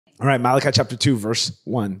All right, Malachi chapter 2, verse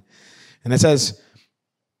 1. And it says,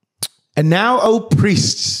 and now, O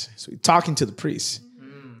priests, so he's talking to the priests,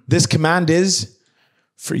 this command is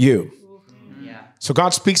for you. So God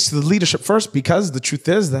speaks to the leadership first because the truth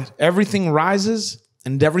is that everything rises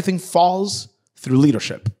and everything falls through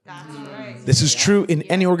leadership. This is true in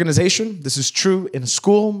any organization. This is true in a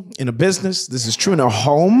school, in a business. This is true in a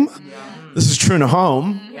home. This is true in a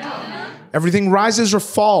home. Everything rises or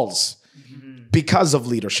falls because of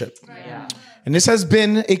leadership. And this has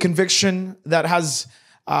been a conviction that has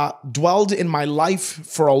dwelled in my life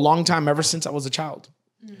for a long time, ever since I was a child.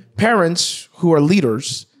 Parents who are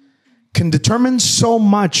leaders can determine so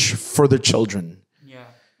much for their children.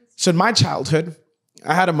 So in my childhood,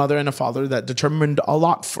 I had a mother and a father that determined a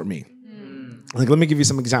lot for me. Like, let me give you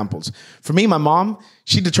some examples. For me, my mom,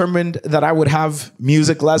 she determined that I would have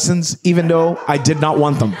music lessons, even though I did not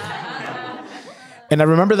want them. And I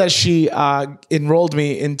remember that she enrolled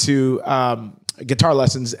me into guitar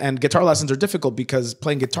lessons. And guitar lessons are difficult because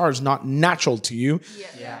playing guitar is not natural to you.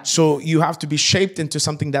 So you have to be shaped into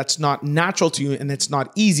something that's not natural to you, and it's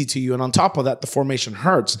not easy to you. And on top of that, the formation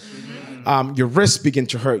hurts. Your wrists begin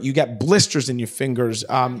to hurt. You get blisters in your fingers.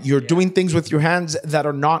 You're doing things with your hands that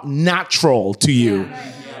are not natural to you.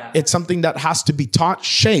 It's something that has to be taught,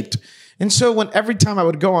 shaped. And so every time I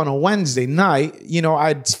would go on a Wednesday night,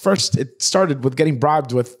 it started with getting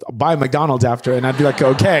bribed with buy McDonald's after, and I'd be like,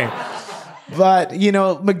 okay. But,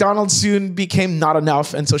 McDonald's soon became not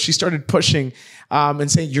enough. And so she started pushing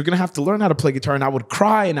and saying, you're going to have to learn how to play guitar. And I would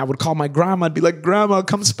cry and I would call my grandma. I'd be like, Grandma,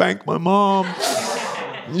 come spank my mom.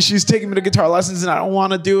 She's taking me to guitar lessons and I don't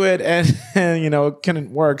want to do it. And it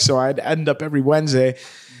couldn't work. So I'd end up every Wednesday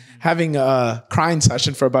having a crying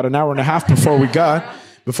session for about an hour and a half before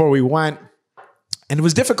we went. And it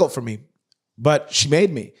was difficult for me, but she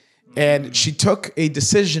made me. And she took a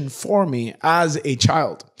decision for me as a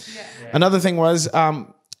child. Another thing was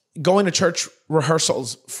going to church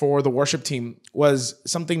rehearsals for the worship team was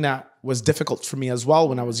something that was difficult for me as well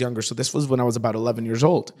when I was younger. So this was when I was about 11 years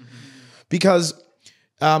old. Because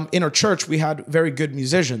in our church, we had very good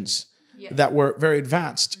musicians that were very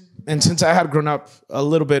advanced. And since I had grown up a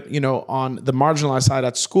little bit, on the marginalized side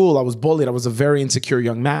at school, I was bullied. I was a very insecure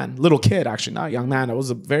young man, little kid, actually, not young man. I was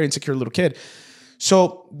a very insecure little kid.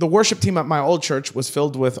 So the worship team at my old church was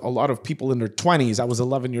filled with a lot of people in their 20s. I was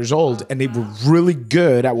 11 years old, and they were really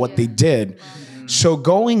good at what they did. So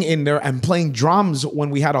going in there and playing drums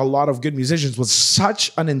when we had a lot of good musicians was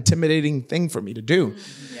such an intimidating thing for me to do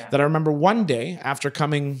that I remember one day after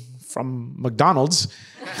coming from McDonald's,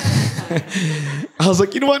 I was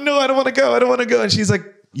like, you know what? No, I don't want to go. I don't want to go. And she's like,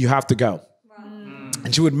 you have to go.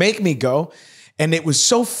 And she would make me go. And it was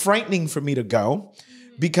so frightening for me to go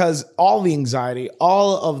because all the anxiety,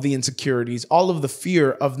 all of the insecurities, all of the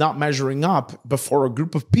fear of not measuring up before a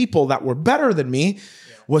group of people that were better than me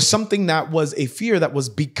was something that was a fear that was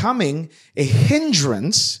becoming a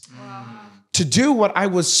hindrance to do what I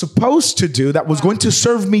was supposed to do that was going to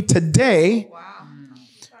serve me today.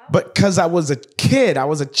 But because I was a kid, I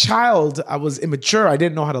was a child, I was immature, I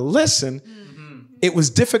didn't know how to listen, it was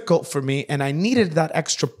difficult for me, and I needed that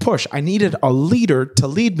extra push. I needed a leader to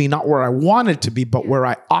lead me, not where I wanted to be, but where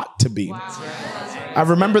I ought to be. I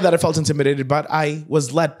remember that I felt intimidated, but I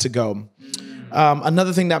was led to go.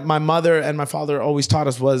 Another thing that my mother and my father always taught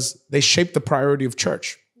us was they shaped the priority of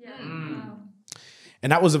church.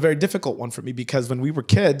 And that was a very difficult one for me because when we were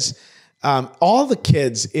kids, all the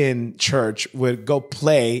kids in church would go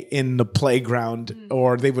play in the playground,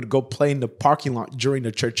 or they would go play in the parking lot during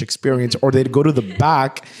the church experience, or they'd go to the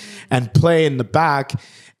back and play in the back.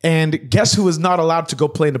 And guess who was not allowed to go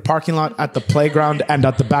play in the parking lot, at the playground, and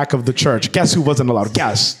at the back of the church? Guess who wasn't allowed?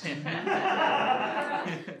 Guess.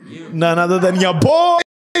 None other than your boy.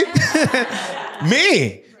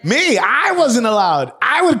 Me. I wasn't allowed.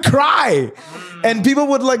 I would cry. And people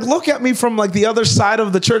would look at me from the other side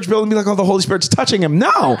of the church building and be like, oh, the Holy Spirit's touching him.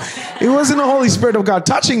 No, it wasn't the Holy Spirit of God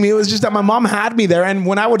touching me. It was just that my mom had me there. And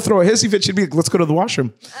when I would throw a hissy fit, she'd be like, let's go to the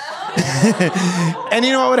washroom. And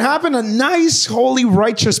what would happen? A nice, holy,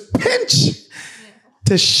 righteous pinch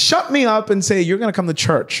to shut me up and say, you're going to come to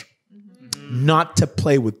church, not to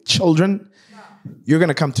play with children. You're going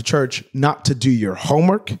to come to church not to do your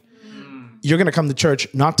homework. You're going to come to church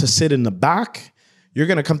not to sit in the back. You're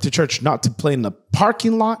going to come to church not to play in the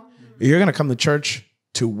parking lot. You're going to come to church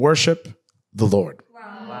to worship the Lord.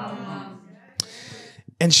 Wow.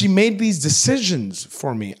 And she made these decisions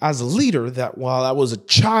for me as a leader that while I was a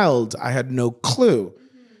child, I had no clue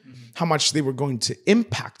how much they were going to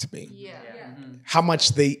impact me. How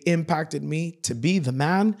much they impacted me to be the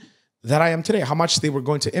man that I am today, how much they were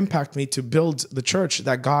going to impact me to build the church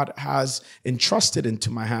that God has entrusted into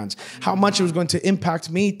my hands, how much it was going to impact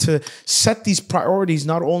me to set these priorities,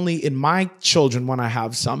 not only in my children when I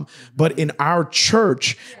have some, but in our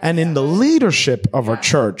church and in the leadership of our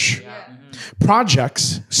church.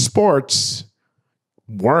 Projects, sports,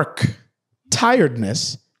 work,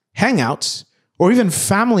 tiredness, hangouts, or even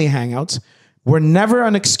family hangouts were never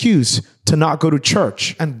an excuse to not go to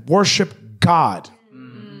church and worship God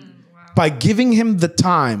by giving him the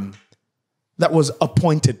time that was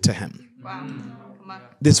appointed to him.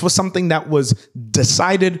 This was something that was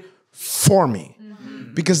decided for me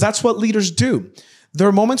because that's what leaders do. There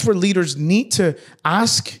are moments where leaders need to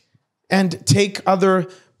ask and take other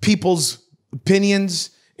people's opinions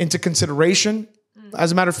into consideration.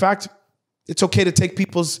 As a matter of fact, it's okay to take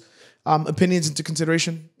people's opinions into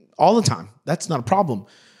consideration all the time. That's not a problem.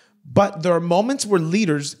 But there are moments where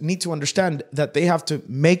leaders need to understand that they have to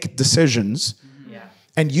make decisions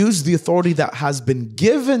and use the authority that has been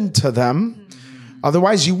given to them.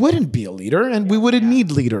 Otherwise, you wouldn't be a leader and we wouldn't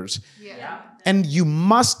need leaders. And you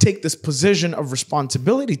must take this position of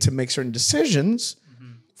responsibility to make certain decisions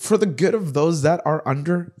for the good of those that are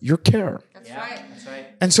under your care. That's right. That's right.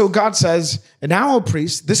 And so God says, and now, O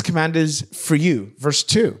priest, this command is for you. Verse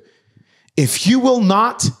 2. If you will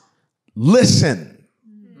not listen,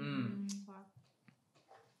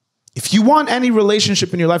 if you want any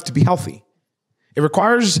relationship in your life to be healthy, it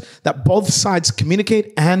requires that both sides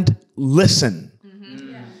communicate and listen.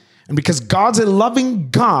 And because God's a loving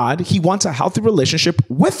God, he wants a healthy relationship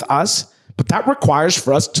with us, but that requires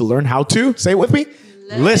for us to learn how to, say it with me,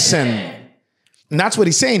 listen. And that's what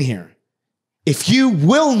he's saying here. If you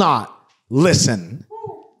will not listen,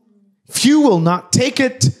 if you will not take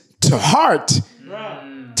it to heart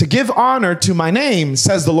to give honor to my name,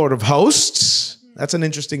 says the Lord of hosts. That's an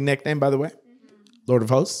interesting nickname, by the way. Lord of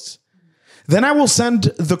hosts. Then I will send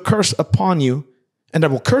the curse upon you, and I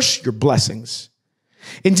will curse your blessings.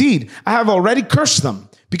 Indeed, I have already cursed them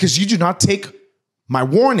because you do not take my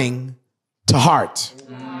warning to heart.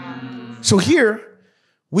 So here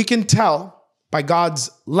we can tell by God's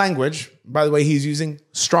language. By the way, he's using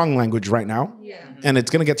strong language right now. And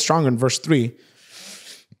it's going to get stronger in verse 3.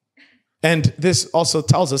 And this also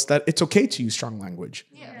tells us that it's okay to use strong language.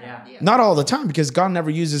 Not all the time, because God never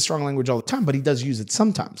uses strong language all the time, but he does use it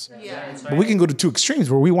sometimes. But we can go to two extremes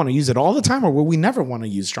where we want to use it all the time or where we never want to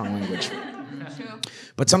use strong language.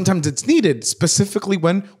 But sometimes it's needed, specifically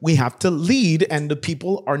when we have to lead and the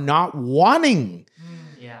people are not wanting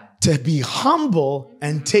to be humble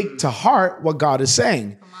and take to heart what God is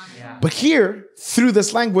saying. But here, through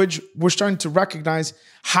this language, we're starting to recognize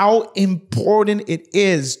how important it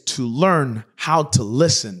is to learn how to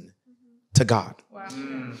listen to God.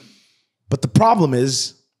 But the problem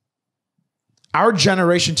is, our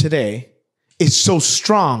generation today is so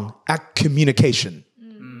strong at communication.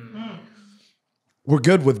 We're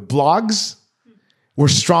good with blogs. We're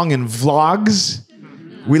strong in vlogs.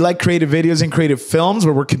 We like creative videos and creative films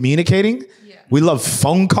where we're communicating. We love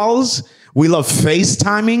phone calls. We love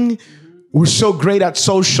FaceTiming. We're so great at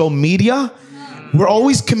social media. We're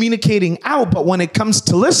always communicating out, but when it comes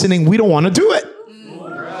to listening, we don't want to do it.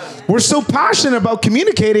 We're so passionate about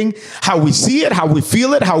communicating how we see it, how we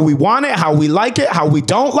feel it, how we want it, how we like it, how we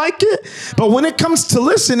don't like it. But when it comes to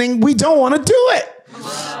listening, we don't want to do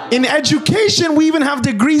it. In education, we even have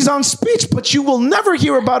degrees on speech, but you will never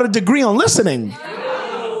hear about a degree on listening.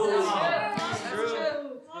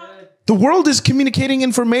 The world is communicating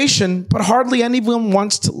information, but hardly anyone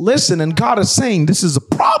wants to listen. And God is saying this is a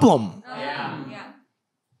problem.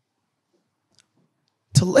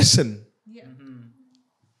 To listen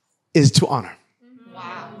is to honor.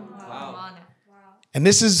 And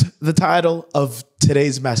this is the title of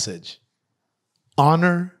today's message.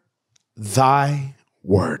 Honor thy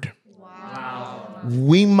word.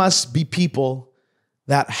 We must be people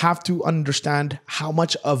that have to understand how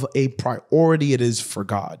much of a priority it is for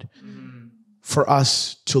God, for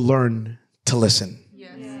us to learn to listen.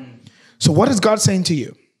 So what is God saying to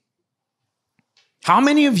you? How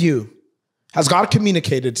many of you has God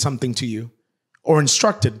communicated something to you or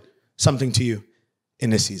instructed something to you in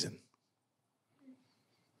this season?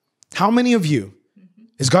 How many of you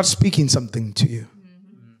is God speaking something to you?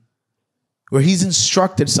 Where he's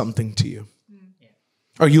instructed something to you?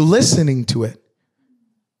 Are you listening to it?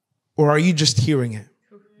 Or are you just hearing it?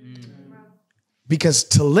 Because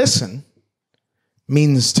to listen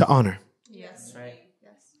means to honor.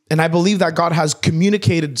 And I believe that God has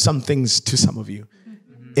communicated some things to some of you,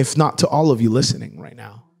 if not to all of you listening right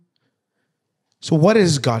now. So what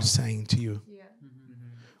is God saying to you?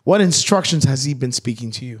 What instructions has he been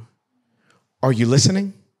speaking to you? Are you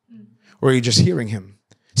listening? or are you just hearing him?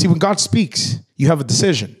 See, when God speaks, you have a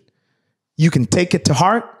decision. You can take it to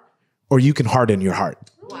heart, or you can harden your heart.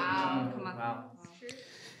 Wow. Come on. Wow.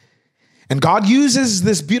 And God uses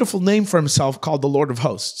this beautiful name for himself called the Lord of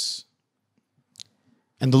Hosts.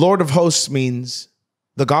 And the Lord of Hosts means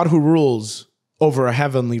the God who rules over a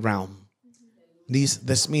heavenly realm.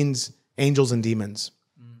 This means angels and demons.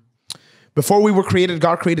 Before we were created,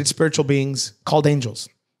 God created spiritual beings called angels.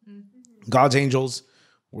 God's angels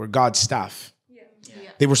were God's staff.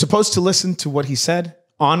 They were supposed to listen to what he said,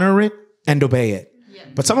 honor it, and obey it.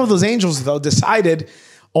 But some of those angels, though, decided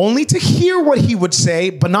only to hear what he would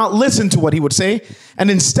say, but not listen to what he would say.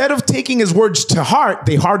 And instead of taking his words to heart,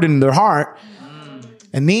 they hardened their heart.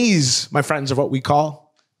 And these, my friends, are what we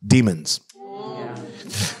call demons.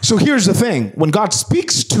 So here's the thing. When God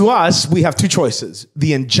speaks to us, we have two choices: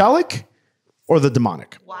 the angelic or the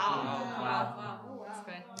demonic. Wow.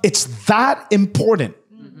 It's that important.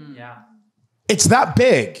 It's that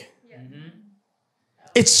big.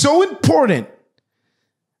 It's so important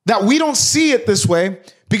that we don't see it this way,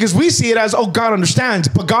 because we see it as, oh, God understands.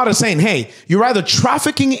 But God is saying, hey, you're either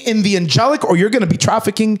trafficking in the angelic or you're going to be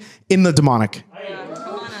trafficking in the demonic.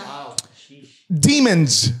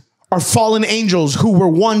 Demons are fallen angels who were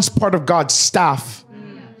once part of God's staff.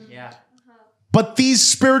 But these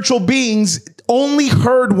spiritual beings only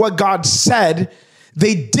heard what God said.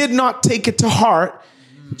 They did not take it to heart.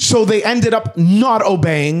 So they ended up not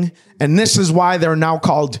obeying. And this is why they're now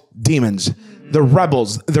called demons. They're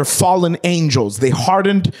rebels. They're fallen angels. They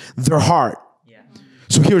hardened their heart.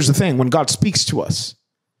 So here's the thing. When God speaks to us,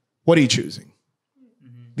 what are you choosing?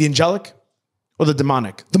 The angelic or the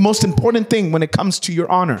demonic? The most important thing when it comes to your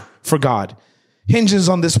honor for God hinges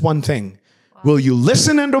on this one thing. Will you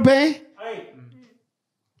listen and obey?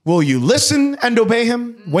 Will you listen and obey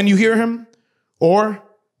him when you hear him? Or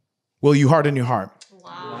will you harden your heart?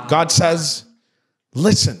 God says,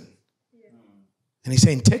 listen. And he's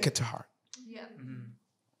saying, take it to heart.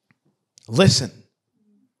 Listen.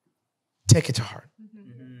 Take it to heart.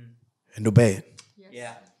 And obey it.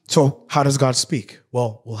 So how does God speak?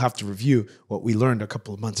 Well, we'll have to review what we learned a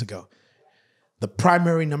couple of months ago. The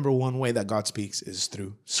primary number one way that God speaks is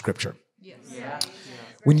through Scripture.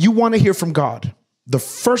 When you want to hear from God, the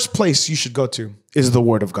first place you should go to is the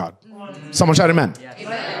Word of God. Someone shout amen.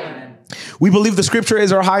 Amen. We believe the Scripture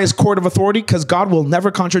is our highest court of authority because God will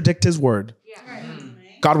never contradict his word.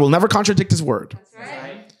 God will never contradict his word.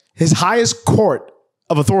 His highest court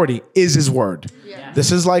of authority is his word.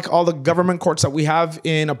 This is like all the government courts that we have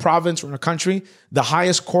in a province or in a country. The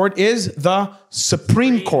highest court is the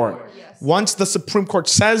Supreme Court. Once the Supreme Court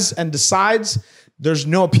says and decides, there's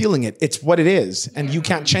no appealing it. It's what it is, and you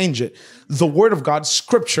can't change it. The Word of God,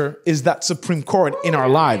 Scripture, is that Supreme Court in our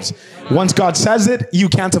lives. Once God says it, you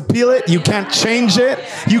can't appeal it. You can't change it.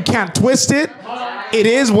 You can't twist it. It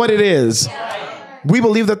is what it is. We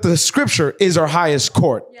believe that the Scripture is our highest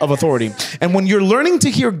court of authority. And when you're learning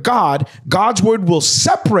to hear God, God's word will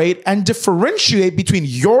separate and differentiate between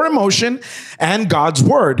your emotion and God's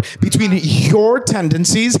word, between your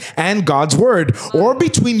tendencies and God's word, or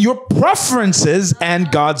between your preferences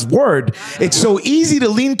and God's word. It's so easy to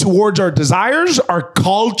lean towards our desires, our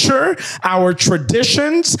culture, our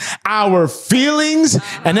traditions, our feelings,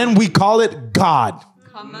 and then we call it God.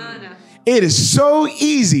 Come on. It is so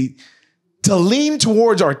easy to lean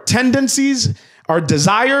towards our tendencies, our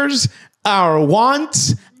desires, our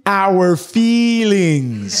wants, our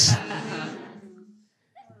feelings.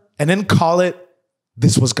 And then call it,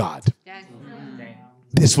 this was God.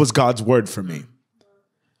 This was God's word for me.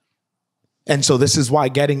 And so this is why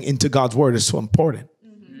getting into God's word is so important.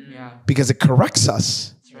 Because it corrects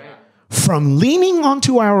us from leaning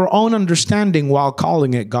onto our own understanding while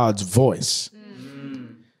calling it God's voice.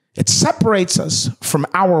 It separates us from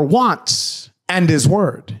our wants and his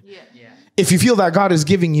word. If you feel that God is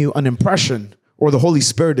giving you an impression or the Holy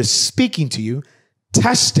Spirit is speaking to you,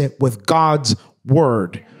 test it with God's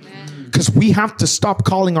word. Because we have to stop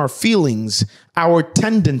calling our feelings, our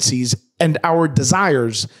tendencies, and our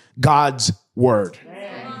desires God's word.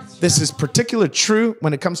 This is particularly true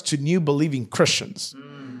when it comes to new believing Christians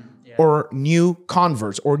or new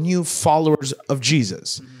converts or new followers of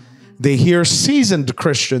Jesus. They hear seasoned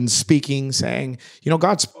Christians speaking, saying, you know,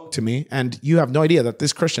 God spoke to me, and you have no idea that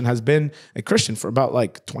this Christian has been a Christian for about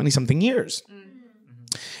like 20 something years.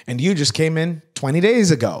 And you just came in 20 days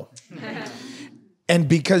ago. And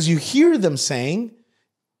because you hear them saying,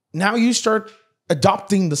 now you start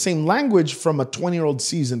adopting the same language from a 20-year-old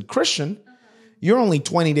seasoned Christian. You're only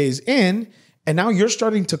 20 days in, and now you're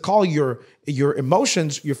starting to call your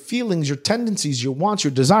emotions, your feelings, your tendencies, your wants,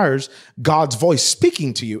 your desires, God's voice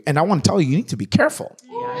speaking to you. And I want to tell you, you need to be careful.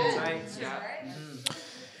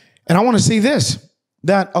 And I want to say this,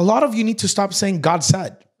 that a lot of you need to stop saying God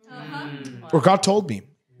said or God told me.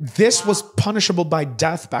 This was punishable by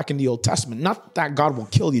death back in the Old Testament. Not that God will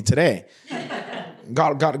kill you today.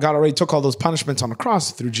 God already took all those punishments on the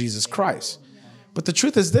cross through Jesus Christ. But the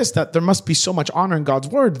truth is this, that there must be so much honor in God's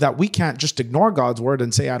word that we can't just ignore God's word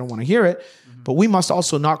and say, I don't want to hear it. But we must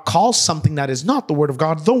also not call something that is not the word of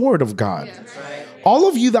God, the word of God. Yeah, right. All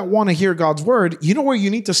of you that want to hear God's word, you know where you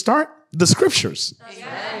need to start? The scriptures.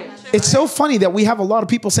 Right. It's so funny that we have a lot of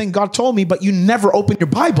people saying, God told me, but you never open your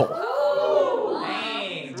Bible.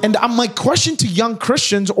 And my question to young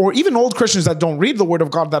Christians or even old Christians that don't read the word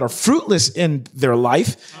of God, that are fruitless in their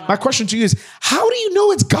life, my question to you is, how do you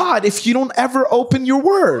know it's God if you don't ever open your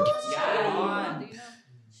word?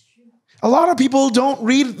 A lot of people don't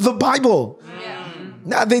read the Bible.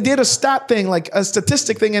 Now, they did a stat thing, like a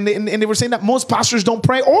statistic thing, and they were saying that most pastors don't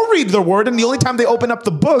pray or read their word, and the only time they open up the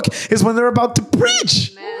book is when they're about to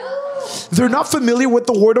preach. They're not familiar with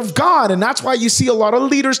the word of God, and that's why you see a lot of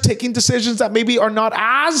leaders taking decisions that maybe are not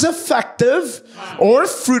as effective or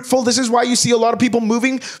fruitful. This is why you see a lot of people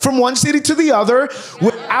moving from one city to the other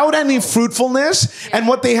without any fruitfulness, and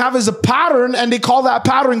what they have is a pattern, and they call that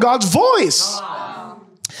pattern God's voice.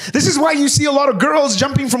 This is why you see a lot of girls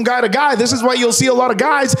jumping from guy to guy. This is why you'll see a lot of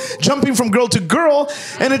guys jumping from girl to girl.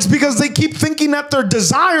 And it's because they keep thinking that their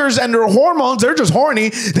desires and their hormones, they're just horny.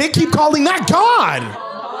 They keep calling that God.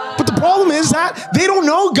 But the problem is that they don't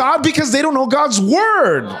know God because they don't know God's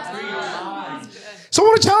word. So I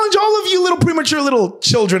want to challenge all of you little premature little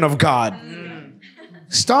children of God.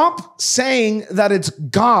 Stop saying that it's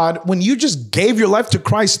God when you just gave your life to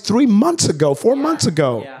Christ 4 months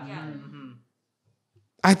ago.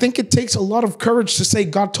 I think it takes a lot of courage to say,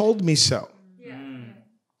 God told me so. Yeah.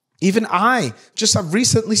 Even I just have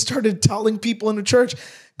recently started telling people in the church,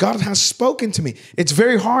 God has spoken to me. It's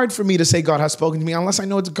very hard for me to say God has spoken to me unless I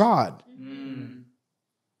know it's God.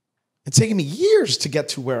 It's taken me years to get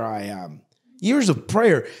to where I am. Years of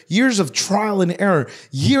prayer, years of trial and error,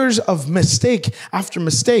 years of mistake after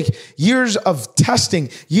mistake, years of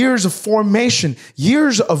testing, years of formation,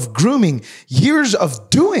 years of grooming, years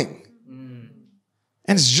of doing.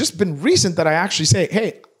 And it's just been recent that I actually say,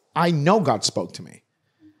 hey, I know God spoke to me.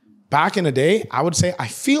 Back in the day, I would say I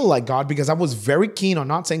feel like God because I was very keen on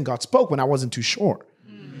not saying God spoke when I wasn't too sure.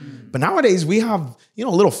 But nowadays we have,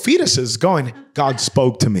 little fetuses going, God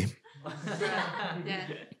spoke to me.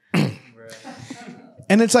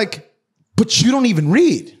 And it's like, but you don't even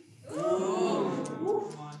read.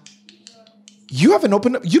 You haven't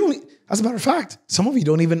opened up. As a matter of fact, some of you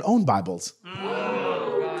don't even own Bibles.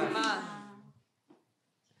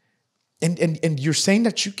 And you're saying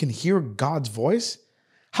that you can hear God's voice?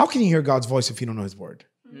 How can you hear God's voice if you don't know his word?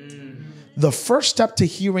 The first step to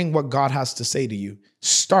hearing what God has to say to you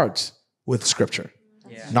starts with scripture.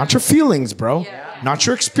 Not your feelings, bro. Not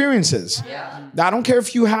your experiences. I don't care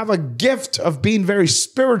if you have a gift of being very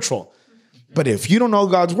spiritual. But if you don't know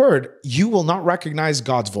God's word, you will not recognize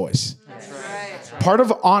God's voice. Part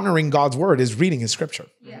of honoring God's word is reading his scripture.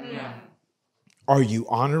 Are you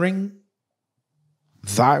honoring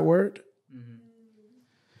thy word?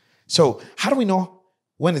 So how do we know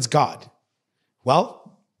when it's God?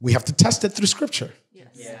 Well, we have to test it through scripture.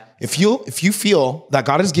 If you feel that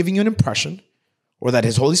God is giving you an impression or that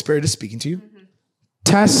his Holy Spirit is speaking to you,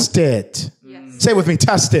 test it. Say it with me,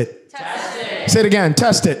 test it. Test it. Say it again,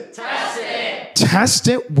 test it. Test it. Test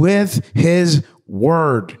it with his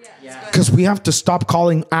word. Because we have to stop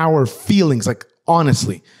calling our feelings, like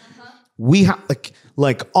honestly. We have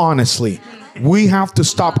like honestly. We have to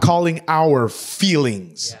stop calling our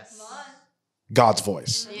feelings God's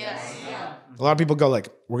voice. A lot of people go like,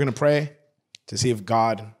 we're going to pray to see if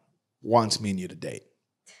God wants me and you to date.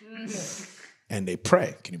 And they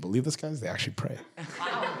pray. Can you believe this, guys? They actually pray.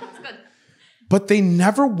 Wow, that's good. But they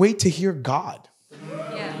never wait to hear God.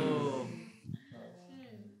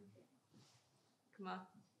 Come on.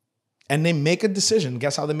 And they make a decision.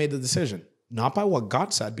 Guess how they made the decision? Not by what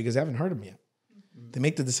God said, because they haven't heard him yet. They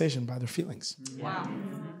make the decision by their feelings. Wow.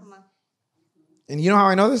 Come on. And you know how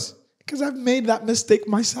I know this? Because I've made that mistake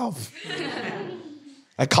myself.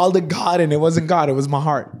 I called it God and it wasn't God. It was my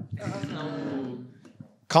heart.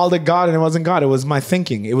 Called it God and it wasn't God. It was my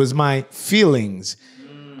thinking. It was my feelings.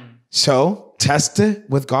 So test it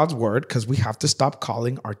with God's word because we have to stop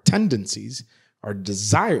calling our tendencies, our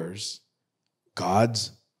desires,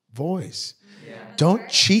 God's voice. Yeah. Don't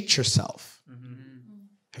cheat yourself. Have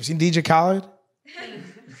you seen DJ Khaled?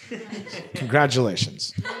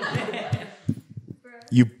 Congratulations.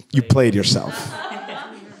 You played yourself.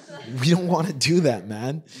 We don't want to do that,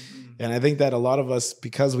 man. And I think that a lot of us,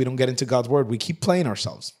 because we don't get into God's word, we keep playing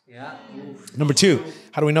ourselves. Yeah. Number two,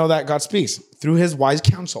 how do we know that God speaks? Through his wise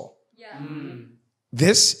counsel. Yeah.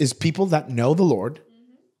 This is people that know the Lord,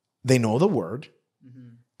 they know the word,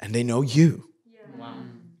 and they know you. Wow.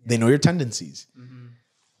 They know your tendencies.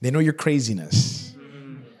 They know your craziness.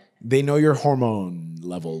 They know your hormone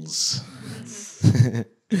levels.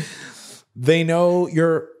 They know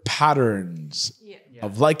your patterns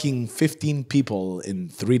of liking 15 people in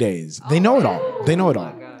 3 days. They know it all. They know it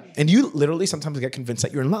all. And you literally sometimes get convinced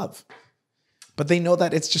that you're in love. But they know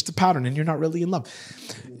that it's just a pattern and you're not really in love.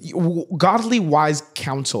 Godly wise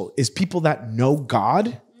counsel is people that know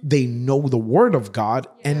God, they know the word of God,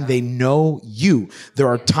 and they know you. There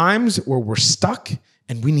are times where we're stuck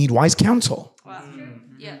and we need wise counsel. Wow.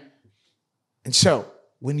 Yeah. And so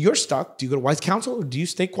when you're stuck, do you go to wise counsel or do you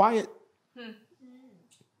stay quiet?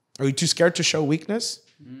 Are you too scared to show weakness?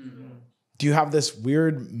 Do you have this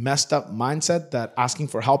weird, messed up mindset that asking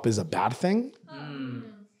for help is a bad thing?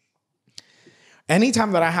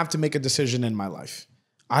 Anytime that I have to make a decision in my life,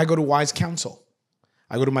 I go to wise counsel.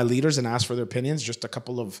 I go to my leaders and ask for their opinions. Just a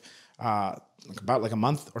couple of, about like a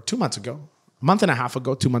month or 2 months ago, a month and a half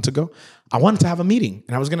ago, 2 months ago, I wanted to have a meeting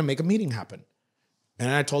and I was going to make a meeting happen. And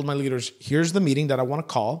I told my leaders, here's the meeting that I want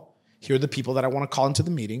to call. Here are the people that I want to call into the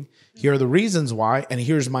meeting. Here are the reasons why, and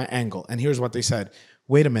here's my angle. And here's what they said.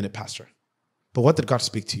 Wait a minute, Pastor. But what did God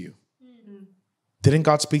speak to you? Didn't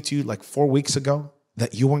God speak to you like 4 weeks ago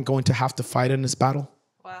that you weren't going to have to fight in this battle?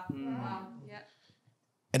 Wow. Wow. Yeah.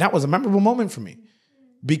 And that was a memorable moment for me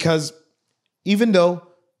because even though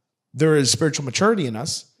there is spiritual maturity in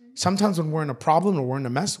us, sometimes when we're in a problem or we're in a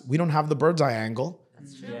mess, we don't have the bird's eye angle.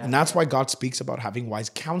 That's true. And that's why God speaks about having wise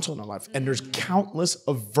counsel in our life. And there's countless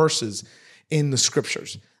of verses in the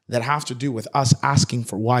scriptures that have to do with us asking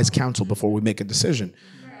for wise counsel before we make a decision.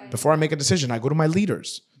 Before I make a decision, I go to my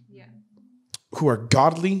leaders who are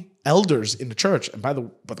godly elders in the church. And by the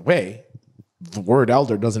way, the word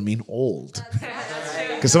elder doesn't mean old.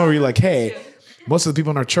 Because some of you are like, hey, most of the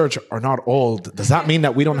people in our church are not old. Does that mean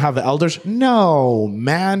that we don't have elders? No,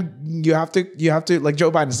 man. You have to, like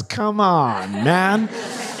Joe Biden says, come on, man.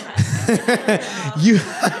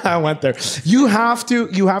 I went there. You have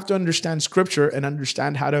to understand scripture and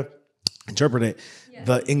understand how to interpret it.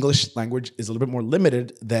 The English language is a little bit more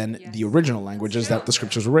limited than the original languages that the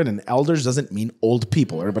scriptures were written. Elders doesn't mean old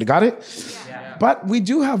people. Everybody got it? Yeah. But we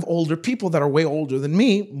do have older people that are way older than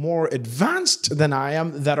me, more advanced than I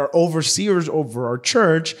am, that are overseers over our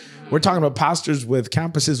church. We're talking about pastors with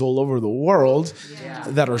campuses all over the world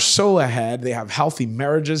that are so ahead. They have healthy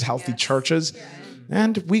marriages, healthy churches.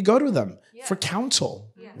 And we go to them for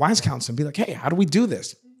counsel, wise counsel, and be like, hey, how do we do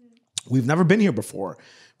this? We've never been here before.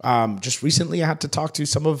 Just recently, I had to talk to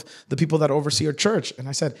some of the people that oversee our church, and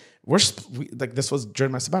I said, this was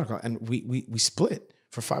during my sabbatical, and we split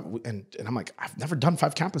for 5. And I'm like, I've never done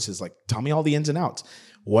 5 campuses. Like, tell me all the ins and outs.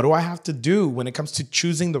 What do I have to do when it comes to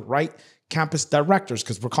choosing the right campus directors?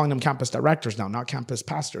 Because we're calling them campus directors now, not campus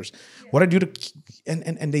pastors. What I do to,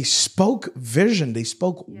 and they spoke vision, they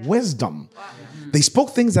spoke wisdom. Wow. They spoke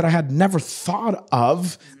things that I had never thought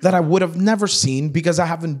of, that I would have never seen because I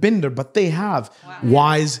haven't been there, but they have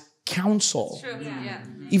wise counsel. True. Yeah.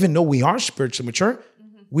 Even though we are spiritually mature,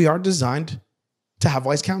 we are designed to have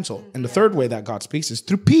wise counsel. And the third way that God speaks is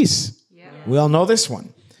through peace. Yeah. We all know this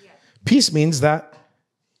one. Yeah. Peace means that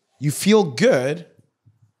you feel good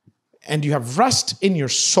and you have rest in your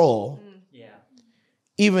soul,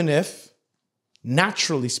 even if,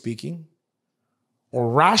 naturally speaking,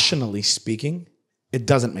 or rationally speaking, it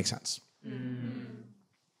doesn't make sense.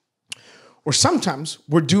 Or sometimes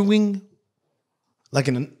we're doing, like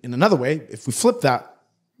in another way, if we flip that,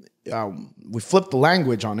 we flip the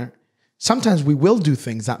language on it, sometimes we will do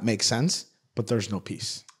things that make sense, but there's no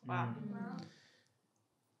peace. Wow.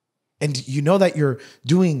 And you know that you're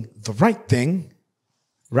doing the right thing,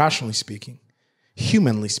 rationally speaking,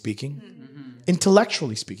 humanly speaking,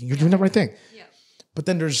 intellectually speaking, you're doing the right thing. Yeah. But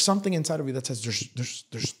then there's something inside of you that says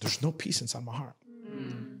there's no peace inside my heart.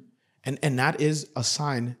 And that is a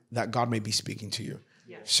sign that God may be speaking to you.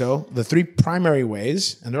 Yeah. So the 3 primary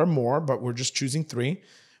ways, and there are more, but we're just choosing 3,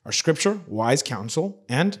 are scripture, wise counsel,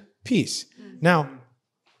 and peace. Now,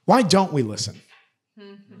 why don't we listen?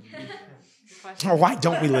 Or why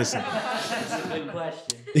don't we listen? That's a good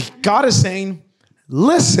question. God is saying,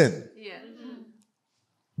 listen. Yeah.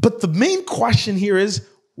 But the main question here is,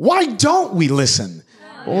 why don't we listen?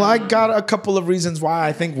 Well, I got a couple of reasons why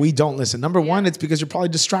I think we don't listen. Number 1, it's because you're probably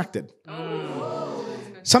distracted.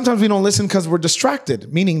 Sometimes we don't listen because we're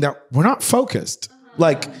distracted, meaning that we're not focused.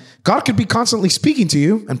 Like, God could be constantly speaking to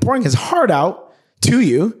you and pouring his heart out to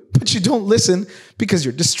you, but you don't listen because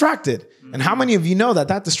you're distracted. And how many of you know that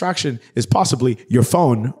that distraction is possibly your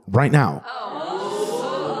phone right now?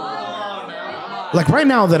 Like right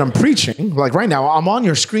now that I'm preaching, like right now I'm on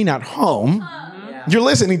your screen at home. You're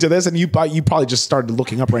listening to this and you probably just started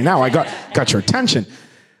looking up right now. I got your attention.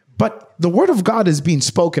 But the word of God is being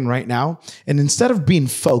spoken right now. And instead of being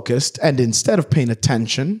focused and instead of paying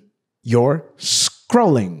attention, you're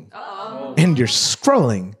scrolling. And you're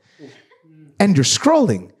scrolling. And you're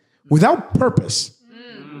scrolling without purpose.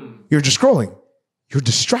 You're just scrolling. You're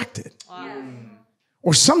distracted.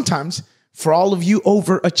 Or sometimes, for all of you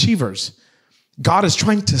overachievers, God is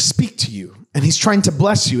trying to speak to you and he's trying to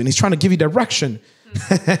bless you and he's trying to give you direction.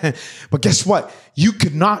 But guess what? You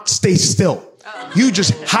could not stay still. You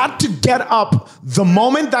just had to get up the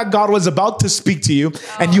moment that God was about to speak to you,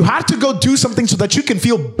 and you had to go do something so that you can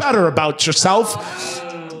feel better about yourself.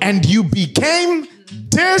 And you became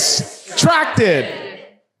distracted.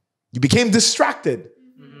 You became distracted.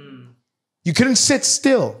 You couldn't sit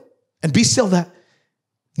still and be still, that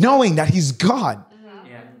knowing that he's God.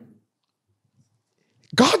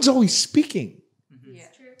 God's always speaking.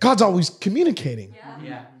 God's always communicating.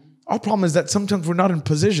 Our problem is that sometimes we're not in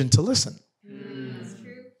position to listen.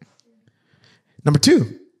 Number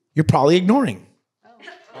two, you're probably ignoring.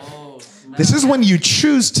 This is when you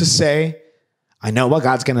choose to say, I know what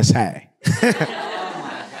God's going to say.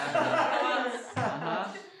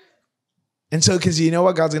 And so, because you know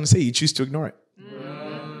what God's going to say, you choose to ignore it.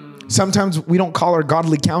 Sometimes we don't call our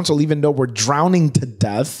godly counsel even though we're drowning to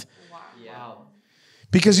death.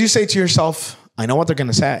 Because you say to yourself, I know what they're going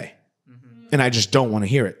to say, and I just don't want to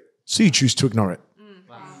hear it. So you choose to ignore it.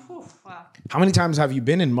 How many times have you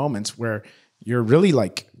been in moments where you're really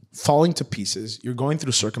like falling to pieces? You're going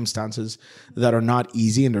through circumstances that are not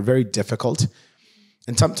easy and they're very difficult.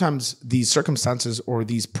 And sometimes these circumstances or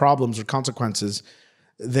these problems or consequences,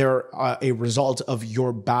 they're a result of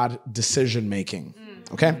your bad decision making.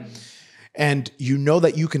 Okay? And you know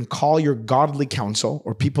that you can call your godly counsel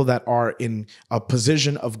or people that are in a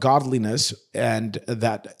position of godliness and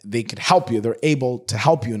that they could help you. They're able to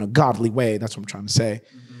help you in a godly way. That's what I'm trying to say.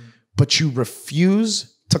 But you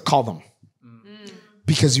refuse to call them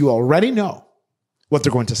because you already know what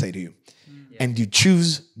they're going to say to you. And you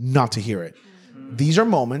choose not to hear it. These are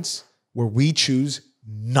moments where we choose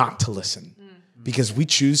not to listen because we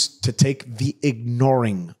choose to take the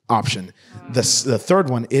ignoring option. The third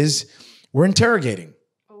one is we're interrogating.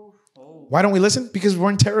 Why don't we listen? Because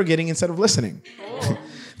we're interrogating instead of listening.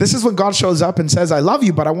 This is when God shows up and says, I love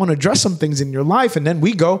you, but I want to address some things in your life. And then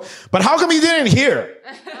we go, but how come you didn't hear?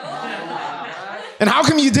 And how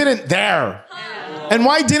come you didn't there? And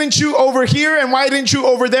why didn't you over here? And why didn't you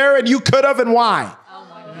over there? And you could have, and why?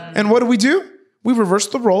 And what do? We reverse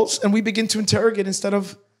the roles and we begin to interrogate instead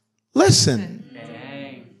of listen.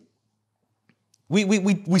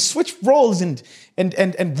 We switch roles and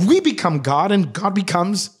we become God and God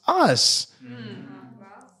becomes us.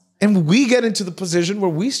 And we get into the position where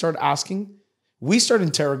we start asking, we start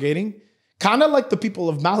interrogating, kind of like the people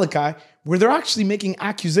of Malachi, where they're actually making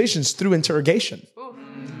accusations through interrogation.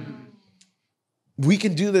 We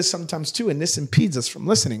can do this sometimes too, and this impedes us from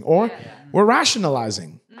listening. Or we're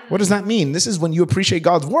rationalizing. What does that mean? This is when you appreciate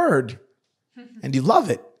God's word and you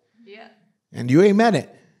love it and you amen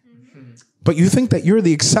it. But you think that you're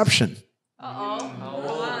the exception.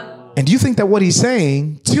 And you think that what he's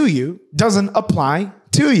saying to you doesn't apply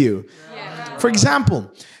to you. For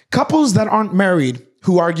example, couples that aren't married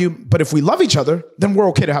who argue, but if we love each other, then we're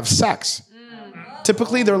okay to have sex.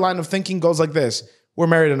 Typically, their line of thinking goes like this. We're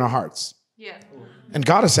married in our hearts. And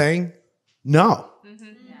God is saying, no.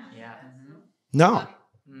 No.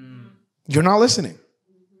 You're not listening.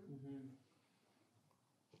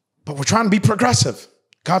 But we're trying to be progressive.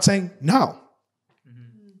 God's saying, no.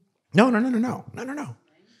 No.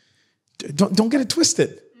 Don't get it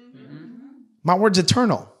twisted. My word's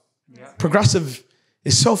eternal. Progressive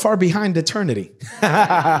is so far behind eternity.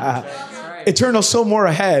 Eternal so more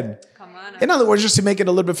ahead. In other words, just to make it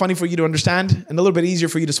a little bit funny for you to understand and a little bit easier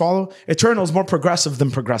for you to swallow, eternal is more progressive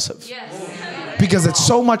than progressive. Because it's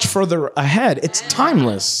so much further ahead. It's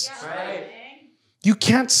timeless. You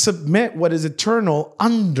can't submit what is eternal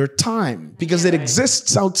under time because it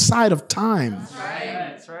exists outside of time.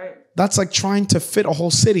 That's like trying to fit a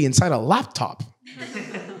whole city inside a laptop.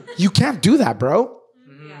 You can't do that, bro.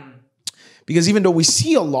 Because even though we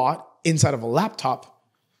see a lot inside of a laptop,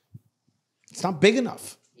 it's not big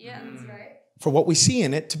enough for what we see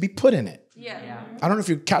in it to be put in it. I don't know if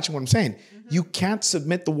you're catching what I'm saying. You can't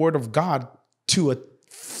submit the word of God to a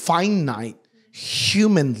finite,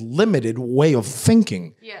 human, limited way of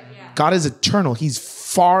thinking. God is eternal. He's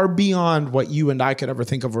far beyond what you and I could ever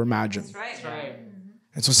think of or imagine.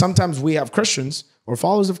 And so sometimes we have Christians or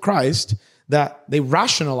followers of Christ that they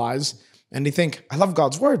rationalize and they think, I love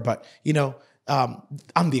God's word, but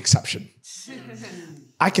I'm the exception.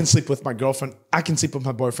 I can sleep with my girlfriend. I can sleep with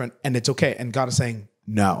my boyfriend and it's okay. And God is saying,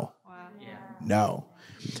 no, no.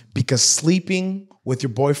 Because sleeping with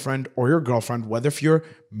your boyfriend or your girlfriend, whether if you're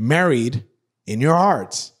married in your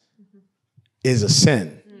hearts, is a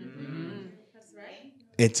sin. That's right.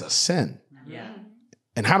 It's a sin. Yeah.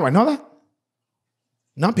 And how do I know that?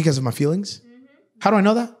 Not because of my feelings. How do I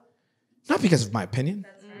know that? Not because of my opinion.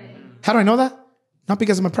 That's right. How do I know that? Not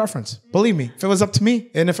because of my preference. Believe me, if it was up to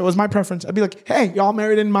me and if it was my preference, I'd be like, hey, y'all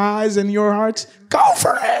married in my eyes and your hearts? Go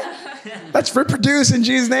for it. Let's reproduce in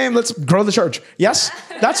Jesus' name. Let's grow the church. Yes,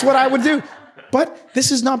 that's what I would do. But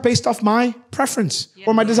this is not based off my preference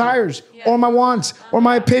or my desires or my wants or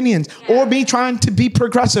my opinions or me trying to be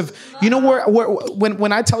progressive. You know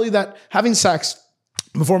when I tell you that having sex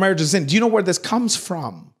before marriage is sin, do you know where this comes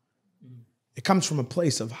from? It comes from a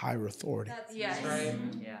place of higher authority. Yes. Right.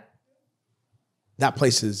 Yeah. That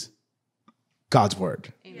place is God's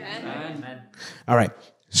word. Amen. Amen. All right.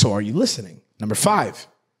 So are you listening? Number 5,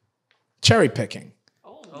 cherry picking.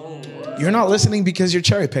 Oh. You're not listening because you're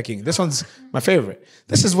cherry picking. This one's my favorite.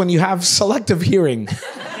 This is when you have selective hearing.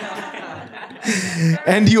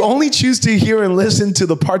 And you only choose to hear and listen to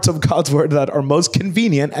the parts of God's word that are most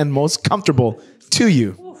convenient and most comfortable to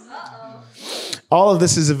you. All of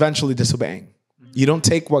this is eventually disobeying. You don't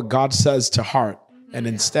take what God says to heart, and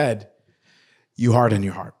instead, you harden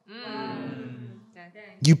your heart.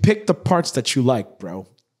 You pick the parts that you like, bro.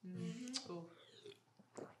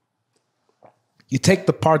 You take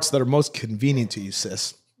the parts that are most convenient to you,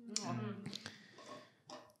 sis.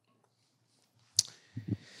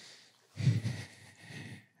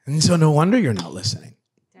 And so no wonder you're not listening.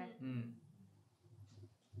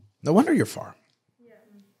 No wonder you're far.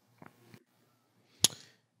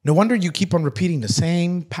 No wonder you keep on repeating the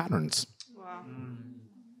same patterns. Wow.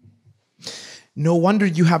 No wonder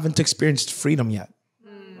you haven't experienced freedom yet.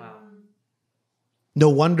 Wow. No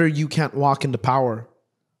wonder you can't walk in the power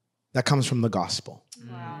that comes from the gospel.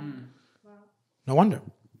 Wow. No wonder.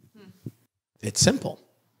 It's simple.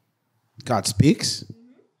 God speaks.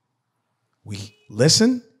 We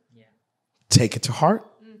listen. Yeah. Take it to heart.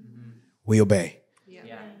 We obey.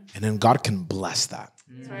 Yeah. And then God can bless that.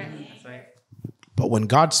 That's right. That's right. But when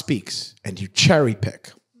God speaks and you cherry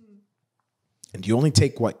pick and you only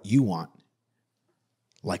take what you want,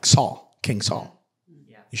 like Saul, King Saul,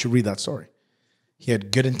 Yeah. you should read that story. He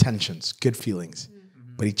had good intentions, good feelings,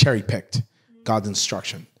 but he cherry picked God's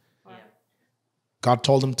instruction. Yeah. God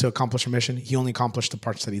told him to accomplish a mission. He only accomplished the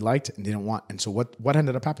parts that he liked and didn't want. And so what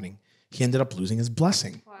ended up happening? He ended up losing his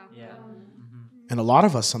blessing. Wow. Yeah. And a lot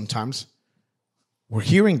of us sometimes, we're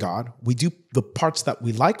hearing God. We do the parts that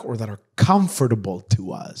we like or that are comfortable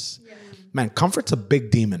to us. Man, comfort's a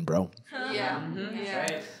big demon, bro. Yeah. Yeah.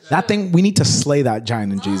 Right. That thing, we need to slay that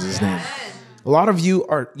giant in Jesus' name. A lot of you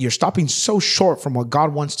you're stopping so short from what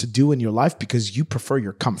God wants to do in your life because you prefer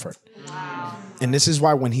your comfort. Wow. And this is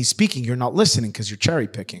why when he's speaking, you're not listening because you're cherry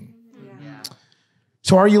picking. Yeah.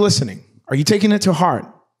 So are you listening? Are you taking it to heart?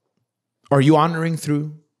 Are you honoring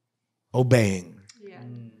through obeying? Yeah.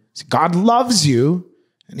 See, God loves you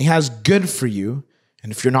and he has good for you.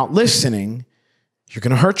 And if you're not listening, you're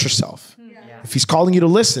going to hurt yourself. Yeah. If he's calling you to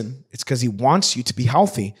listen, it's because he wants you to be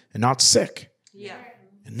healthy and not sick. Yeah.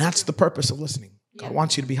 And that's the purpose of listening. God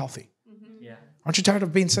wants you to be healthy. Yeah. Aren't you tired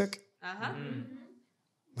of being sick? Uh-huh.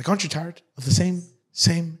 Like, aren't you tired of the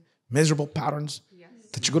same miserable patterns Yes.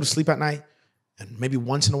 that you go to sleep at night and maybe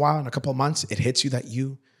once in a while, in a couple of months, it hits you that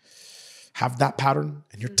you have that pattern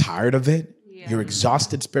and you're tired of it. Yeah. You're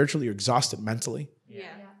exhausted spiritually. You're exhausted mentally. Yeah.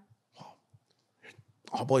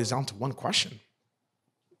 All boils down to one question.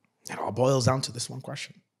 It all boils down to this one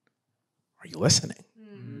question. Are you listening?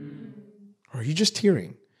 Or are you just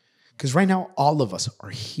hearing? Because right now, all of us are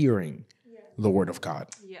hearing the word of God.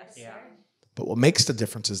 Yes. Yeah. But what makes the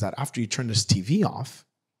difference is that after you turn this TV off,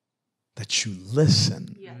 that you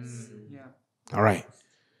listen. Yes. Yeah. All right.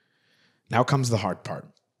 Now comes the hard part.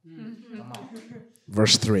 Come on.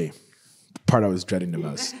 Verse 3, the part I was dreading the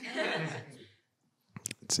most.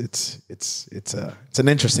 It's an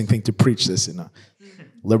interesting thing to preach this in a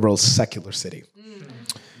liberal, secular city.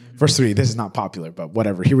 Verse 3, this is not popular, but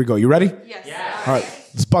whatever. Here we go. You ready? Yes. Yeah. All right,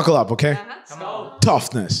 let's buckle up, okay? Come on.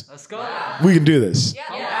 Toughness. Let's go. We can do this.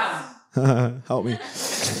 Yes. Help me.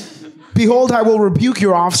 Behold, I will rebuke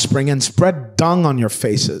your offspring and spread dung on your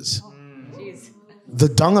faces, Jeez. the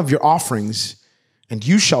dung of your offerings, and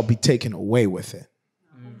you shall be taken away with it.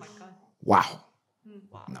 Oh my God. Wow.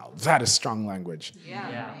 Now, that is strong language.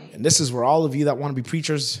 Yeah. And this is where all of you that want to be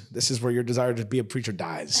preachers, this is where your desire to be a preacher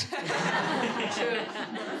dies.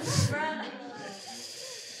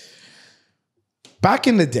 Back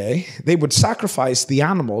in the day, they would sacrifice the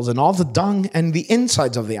animals, and all the dung and the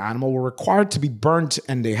insides of the animal were required to be burnt,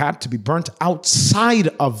 and they had to be burnt outside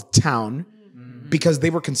of town because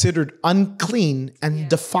they were considered unclean and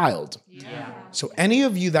defiled. Yeah. So any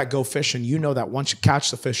of you that go fishing, you know that once you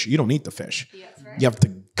catch the fish, you don't eat the fish. Yes, right? You have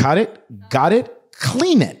to cut it, gut it,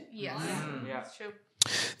 clean it. Yes. Yeah. That's true.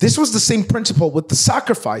 This was the same principle with the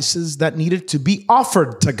sacrifices that needed to be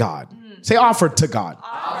offered to God. Say offered to God.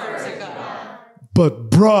 Offer to God. But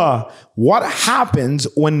bruh, what happens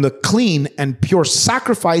when the clean and pure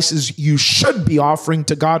sacrifices you should be offering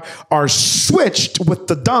to God are switched with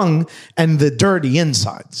the dung and the dirty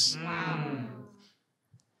insides?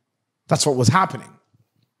 That's what was happening.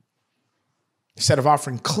 Instead of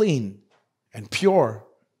offering clean and pure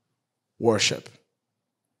worship,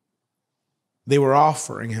 they were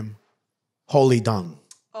offering him holy dung.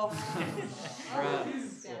 Oh.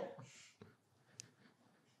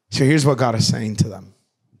 So here's what God is saying to them.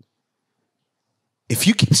 If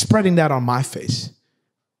you keep spreading that on my face,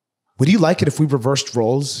 would you like it if we reversed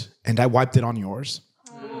roles and I wiped it on yours?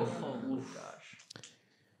 Oh gosh.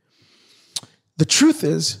 The truth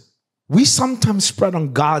is, we sometimes spread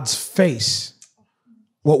on God's face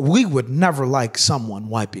what we would never like someone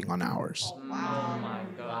wiping on ours. Oh my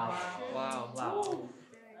gosh. Wow.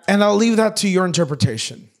 And I'll leave that to your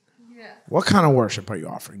interpretation. Yeah. What kind of worship are you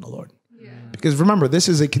offering the Lord? Because remember, this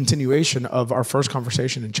is a continuation of our first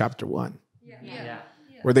conversation in chapter 1, Yeah.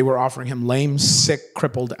 where they were offering him lame, sick,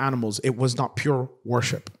 crippled animals. It was not pure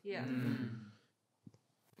worship. Yeah.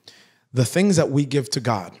 The things that we give to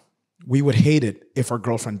God, we would hate it if our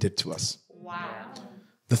girlfriend did to us. Wow.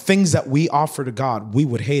 The things that we offer to God, we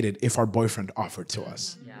would hate it if our boyfriend offered to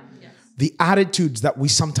us. Yeah. The attitudes that we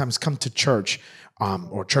sometimes come to church,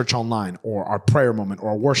 or church online, or our prayer moment, or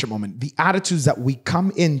our worship moment, the attitudes that we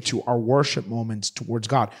come into our worship moments towards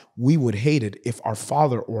God, we would hate it if our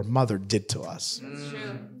father or mother did to us. That's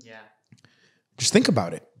true. Yeah. Just think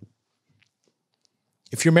about it.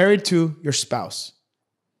 If you're married to your spouse,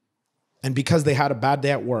 and because they had a bad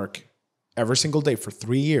day at work every single day for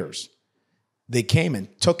 3 years, they came and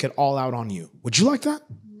took it all out on you, would you like that?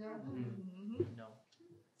 No.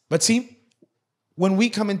 But see, when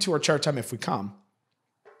we come into our church time, if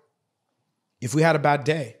we had a bad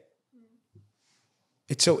day,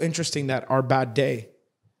 it's so interesting that our bad day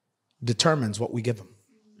determines what we give them.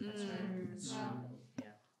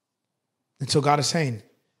 And so God is saying,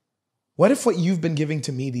 what if what you've been giving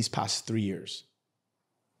to me these past 3 years?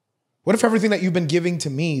 What if everything that you've been giving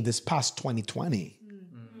to me this past 2020?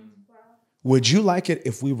 Would you like it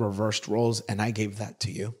if we reversed roles and I gave that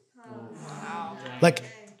to you? Like,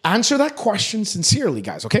 answer that question sincerely,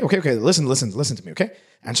 guys. Okay. Listen to me, okay?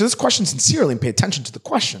 Answer this question sincerely and pay attention to the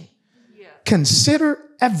question. Yeah. Consider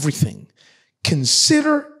everything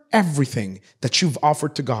that you've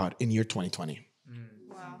offered to God in year 2020.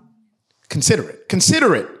 Wow. Consider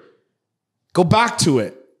it. Go back to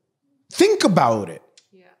it. Think about it.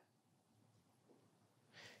 Yeah.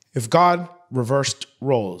 If God reversed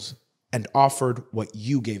roles and offered what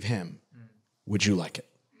you gave him, would you like it?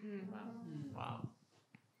 Wow.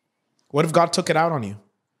 What if God took it out on you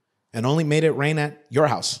and only made it rain at your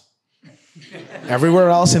house? Everywhere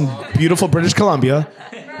else in beautiful British Columbia,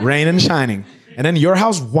 rain and shining. And then your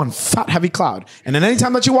house, one fat, heavy cloud. And then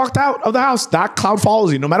anytime that you walked out of the house, that cloud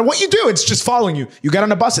follows you. No matter what you do, it's just following you. You get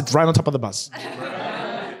on a bus, it's right on top of the bus.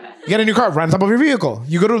 You get in your car, right on top of your vehicle.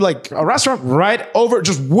 You go to like a restaurant, right over,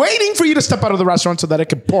 just waiting for you to step out of the restaurant so that it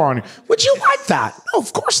can pour on you. Would you like that? No,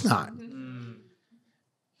 of course not.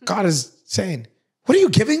 God is saying, what are you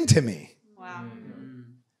giving to me? Wow.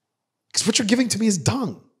 Because what you're giving to me is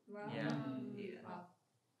dung. Yeah.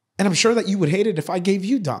 And I'm sure that you would hate it if I gave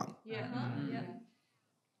you dung. Yeah.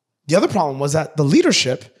 The other problem was that the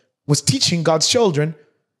leadership was teaching God's children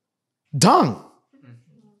dung.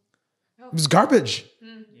 It was garbage.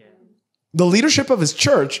 Yeah. The leadership of his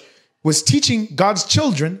church was teaching God's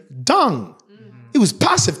children dung. It was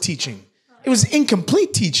passive teaching. It was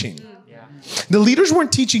incomplete teaching. Yeah. The leaders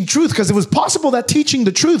weren't teaching truth because it was possible that teaching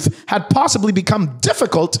the truth had possibly become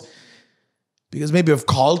difficult because maybe of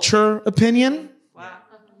culture opinion. Wow.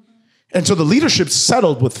 And so the leadership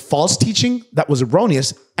settled with false teaching that was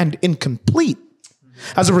erroneous and incomplete.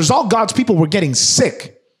 As a result, God's people were getting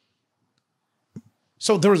sick.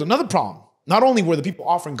 So there was another problem. Not only were the people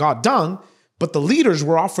offering God dung, but the leaders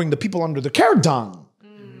were offering the people under their care dung.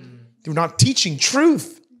 They were not teaching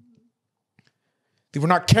truth. They were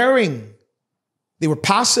not caring. They were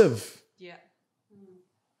passive. Yeah.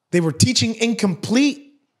 They were teaching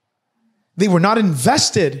incomplete. They were not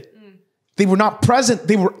invested. They were not present.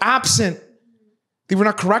 They were absent. They were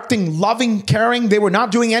not correcting, loving, caring. They were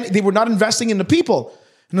not doing any, they were not investing in the people.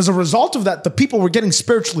 And as a result of that, the people were getting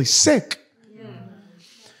spiritually sick.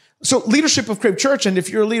 So leadership of Crave Church, and if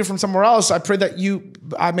you're a leader from somewhere else, I pray that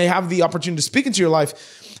I may have the opportunity to speak into your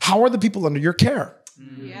life. How are the people under your care?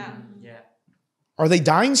 Yeah. Yeah. Are they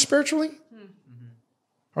dying spiritually?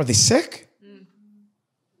 Are they sick?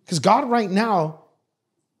 Because God right now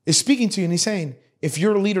is speaking to you and he's saying, if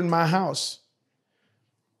you're a leader in my house,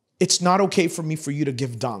 it's not okay for me for you to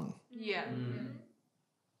give dung. Yeah.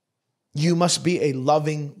 You must be a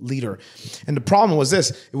loving leader. And the problem was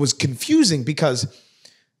this, it was confusing because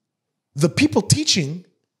the people teaching,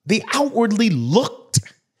 they outwardly looked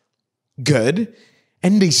good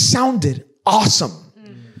and they sounded awesome,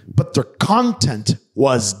 but their content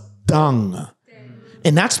was dung.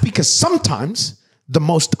 And that's because sometimes the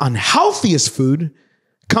most unhealthiest food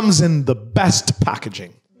comes in the best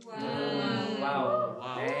packaging. Wow.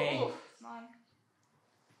 Dang.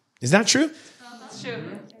 Is that true? That's true.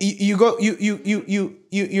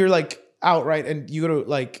 You're like out, right? And you go to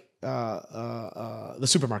like the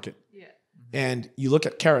supermarket. Yeah. And you look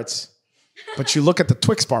at carrots, but you look at the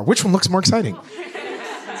Twix bar. Which one looks more exciting?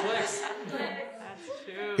 That's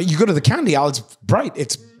true. You go to the candy aisle, it's bright,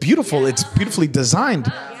 it's beautiful, it's beautifully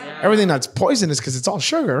designed. Everything that's poisonous because it's all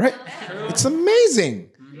sugar, right? It's amazing.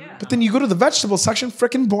 But then you go to the vegetable section,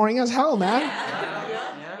 freaking boring as hell, man.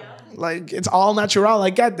 Like, it's all natural,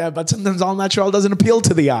 I get that, but sometimes all natural doesn't appeal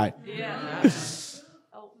to the eye. Yeah.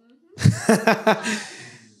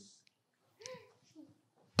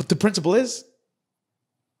 But the principle is,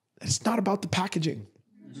 it's not about the packaging.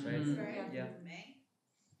 Yeah.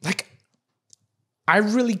 Like, I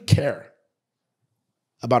really care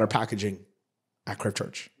about our packaging at Crave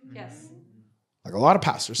Church. Yes. Like a lot of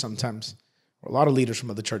pastors sometimes, or a lot of leaders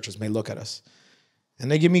from other churches may look at us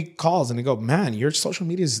and they give me calls and they go, man, your social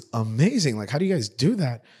media is amazing. Like, how do you guys do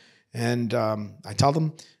that? And I tell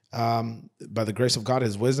them, by the grace of God,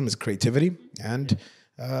 his wisdom, his creativity, and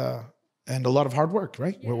a lot of hard work,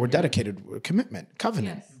 right? We're dedicated, we're commitment,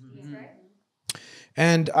 covenant. Yes.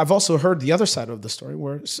 And I've also heard the other side of the story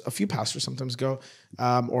where a few pastors sometimes go,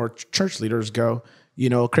 or church leaders go, you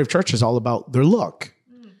know, Crave Church is all about their look.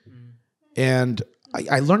 And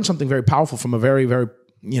I learned something very powerful from a very, very,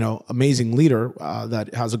 you know, amazing leader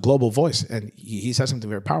that has a global voice. And he said something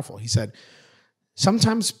very powerful. He said,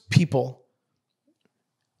 sometimes people,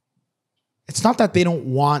 it's not that they don't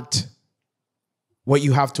want what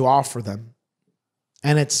you have to offer them.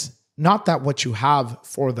 And it's not that what you have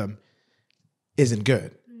for them isn't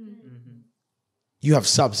good. You have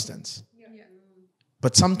substance.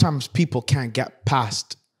 But sometimes people can't get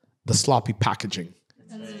past the sloppy packaging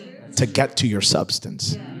to get to your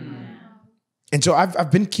substance. And so I've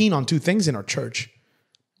been keen on two things in our church.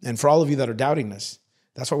 And for all of you that are doubting this,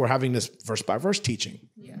 that's why we're having this verse by verse teaching,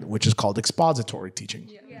 which is called expository teaching.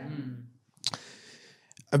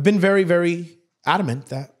 I've been very, very adamant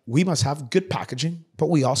that we must have good packaging, but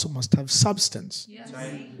we also must have substance. Yes.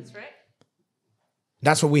 That's right.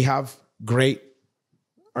 That's why we have great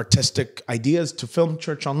artistic ideas to film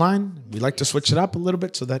church online. We like to switch it up a little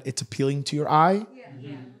bit so that it's appealing to your eye.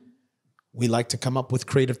 We like to come up with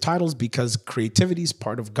creative titles because creativity is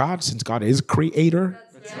part of God, since God is creator.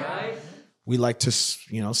 That's right. We like to,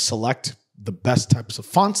 select the best types of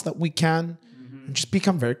fonts that we can and just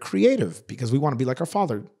become very creative because we want to be like our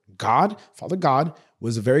Father. Father God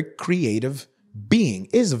was a very creative being,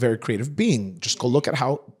 is a very creative being. Just go look at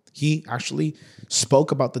how he actually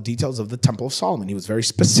spoke about the details of the Temple of Solomon. He was very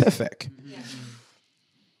specific.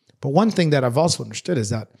 But one thing that I've also understood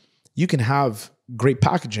is that you can have great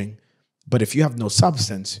packaging, but if you have no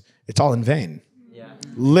substance, it's all in vain. Yeah.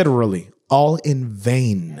 Literally, all in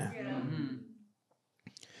vain.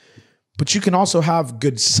 But you can also have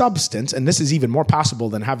good substance, and this is even more possible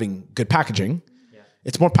than having good packaging.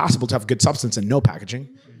 It's more possible to have good substance and no packaging.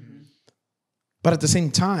 But at the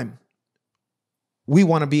same time, we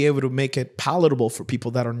want to be able to make it palatable for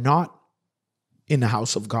people that are not in the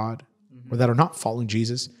house of God or that are not following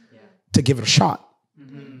Jesus to give it a shot.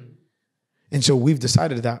 And so we've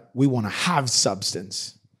decided that we want to have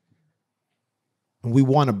substance. And we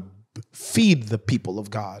want to feed the people of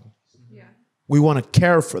God. We want to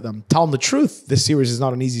care for them. Tell them the truth. This series is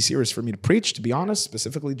not an easy series for me to preach, to be honest,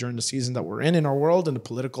 specifically during the season that we're in our world and the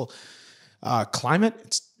political climate.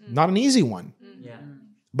 It's not an easy one.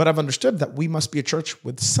 But I've understood that we must be a church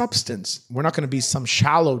with substance. We're not going to be some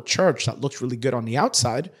shallow church that looks really good on the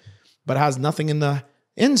outside, but has nothing in the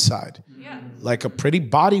inside. Like a pretty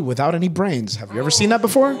body without any brains. Have you ever seen that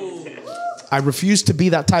before? I refuse to be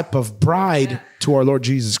that type of bride to our Lord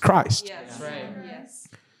Jesus Christ. Yes. That's right. Yes.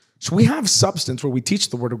 So we have substance where we teach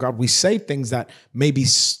the word of God. We say things that may be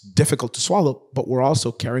difficult to swallow, but we're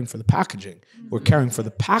also caring for the packaging. We're caring for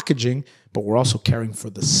the packaging, but we're also caring for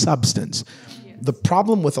the substance. The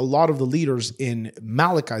problem with a lot of the leaders in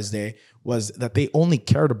Malachi's day was that they only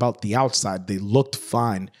cared about the outside. They looked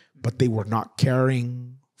fine, but they were not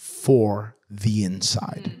caring for the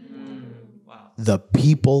inside. Wow. The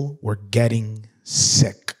people were getting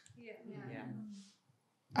sick.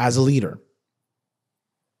 As a leader,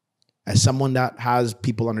 as someone that has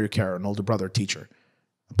people under your care, an older brother, a teacher,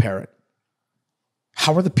 a parent,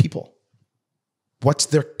 how are the people? What's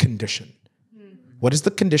their condition? What is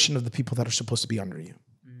the condition of the people that are supposed to be under you?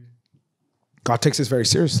 God takes this very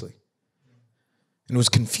seriously. And it was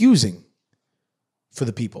confusing for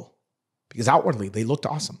the people because outwardly they looked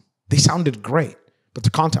awesome. They sounded great, but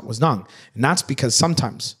the content was none. And that's because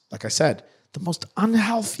sometimes, like I said, the most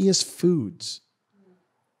unhealthiest foods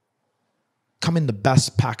come in the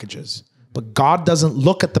best packages. But God doesn't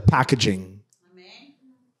look at the packaging.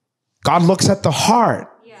 God looks at the heart.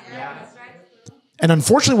 And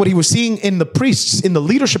unfortunately, what he was seeing in the priests, in the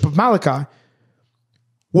leadership of Malachi,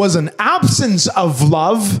 was an absence of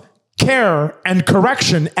love, care, and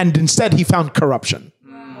correction. And instead, he found corruption.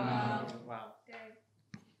 Wow.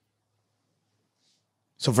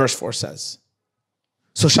 So verse 4 says,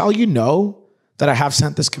 "So shall you know that I have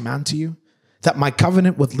sent this command to you, that my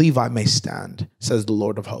covenant with Levi may stand, says the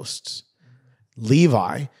Lord of hosts."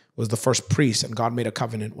 Levi was the first priest, and God made a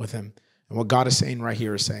covenant with him. And what God is saying right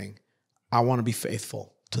here is saying, I want to be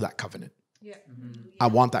faithful to that covenant. Yeah. I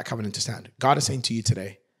want that covenant to stand. God is saying to you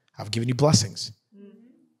today, I've given you blessings.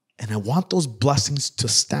 And I want those blessings to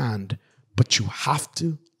stand, but you have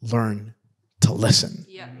to learn to listen.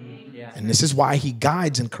 Yeah. Yeah. And this is why he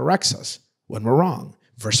guides and corrects us when we're wrong.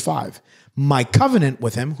 Verse 5, my covenant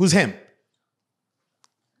with him, who's him?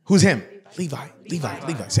 Who's him? Levi.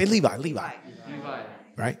 Say Levi. Levi.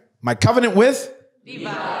 Right? My covenant with? Levi.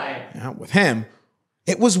 Yeah, with him.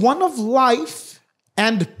 It was one of life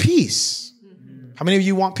and peace. How many of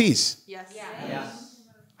you want peace? Yes. Yeah.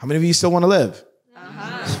 How many of you still want to live?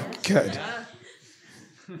 Good.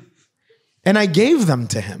 And I gave them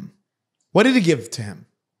to him. What did he give to him?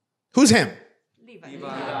 Who's him?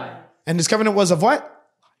 Levi. And his covenant was of what?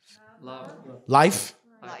 Love. Life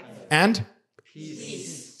Life. and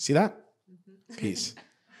Peace. see that? Peace.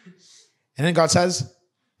 And then God says,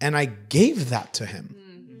 and I gave that to him.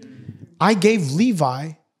 I gave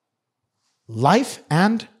Levi life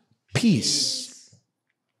and peace.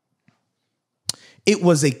 It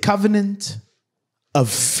was a covenant of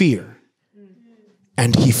fear.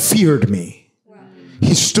 And he feared me.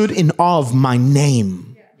 He stood in awe of my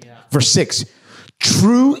name. Verse 6.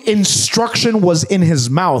 True instruction was in his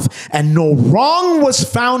mouth, and no wrong was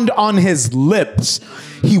found on his lips.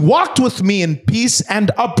 He walked with me in peace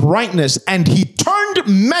and uprightness, and he turned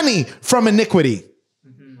many from iniquity.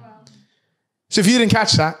 So if you didn't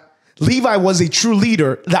catch that, Levi was a true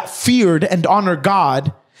leader that feared and honored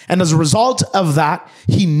God. And as a result of that,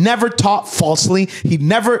 he never taught falsely. He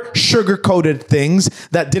never sugarcoated things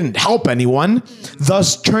that didn't help anyone,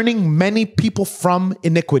 thus turning many people from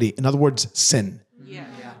iniquity. In other words, sin. Yeah.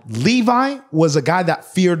 Levi was a guy that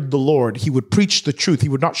feared the Lord. He would preach the truth. He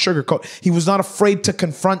would not sugarcoat. He was not afraid to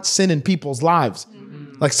confront sin in people's lives.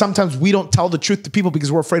 Like sometimes we don't tell the truth to people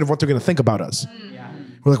because we're afraid of what they're going to think about us.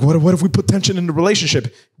 We're like, what if we put tension in the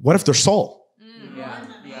relationship? What if their soul?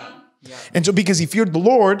 And so because he feared the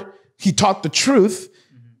Lord, he taught the truth.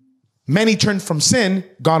 Many turned from sin.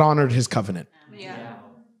 God honored his covenant. Yeah.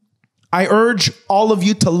 I urge all of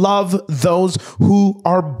you to love those who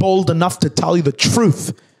are bold enough to tell you the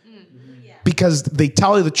truth. Because they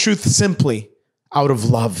tell you the truth simply out of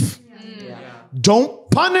love. Don't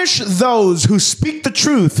punish those who speak the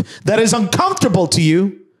truth that is uncomfortable to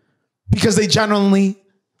you because they genuinely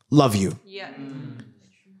love you. Yeah.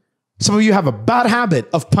 Some of you have a bad habit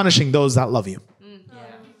of punishing those that love you.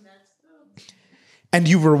 And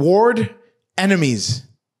you reward enemies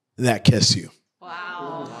that kiss you.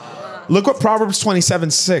 Wow. Look what Proverbs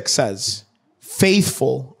 27:6 says.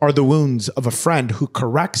 Faithful are the wounds of a friend who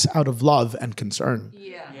corrects out of love and concern.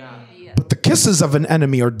 Yeah. But the kisses of an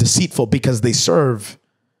enemy are deceitful because they serve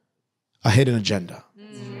a hidden agenda.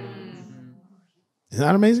 Isn't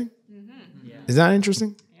that amazing? Isn't that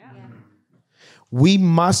interesting? We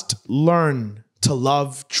must learn to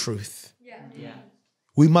love truth.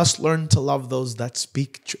 We must learn to love those that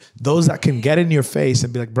speak truth. Those that can get in your face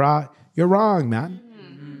and be like, brah, you're wrong, man.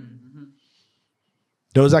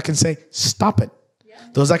 Those that can say, stop it.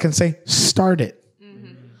 Those that can say, start it.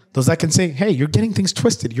 Those that can say, hey, you're getting things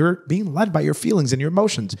twisted. You're being led by your feelings and your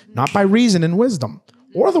emotions, not by reason and wisdom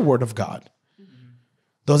or the word of God.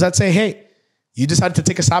 Those that say, hey, you decided to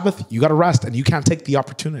take a Sabbath, you got to rest, and you can't take the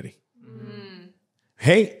opportunity.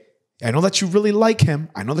 Hey, I know that you really like him.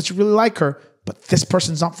 I know that you really like her, but this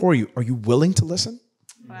person's not for you. Are you willing to listen?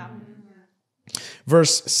 Wow.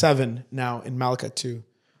 Verse 7 now in Malachi 2.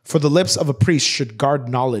 For the lips of a priest should guard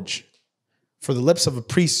knowledge. For the lips of a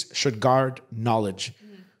priest should guard knowledge.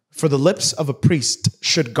 For the lips of a priest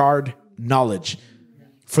should guard knowledge.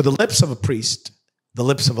 For the lips of a priest, the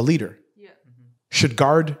lips of a leader, should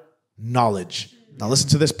guard knowledge. Now listen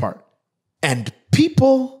to this part. And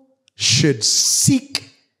people should seek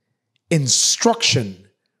instruction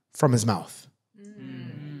from his mouth.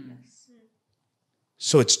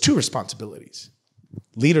 So it's two responsibilities.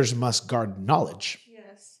 Leaders must guard knowledge,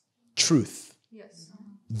 truth,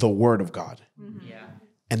 the word of God. Yeah.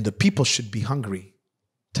 And the people should be hungry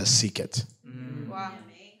to seek it. Wow.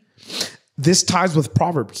 This ties with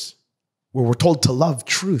Proverbs, where we're told to love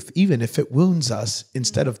truth, even if it wounds us,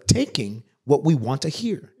 instead of taking what we want to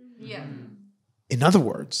hear. Yeah. In other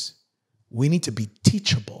words, we need to be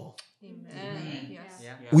teachable. Amen. Yes.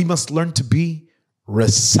 Yeah. We must learn to be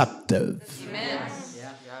receptive. Amen.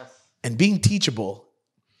 Yeah. Yes. And being teachable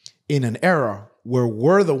in an era where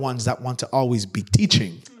we're the ones that want to always be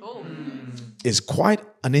teaching Oh. is quite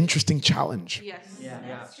an interesting challenge. Yes. Yeah.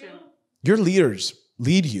 That's true. Your leaders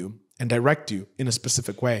lead you and direct you in a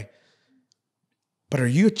specific way. But are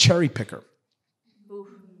you a cherry picker Oof.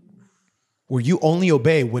 where you only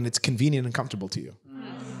obey when it's convenient and comfortable to you?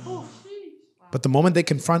 But the moment they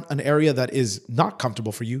confront an area that is not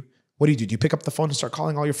comfortable for you, what do? Do you pick up the phone and start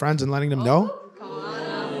calling all your friends and letting them know?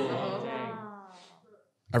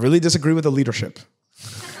 I really disagree with the leadership.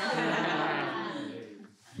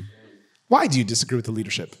 Why do you disagree with the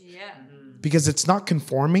leadership? Yeah. Because it's not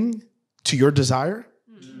conforming to your desire.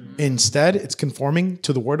 Instead, it's conforming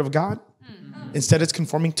to the word of God. Instead, it's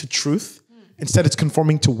conforming to truth. Instead, it's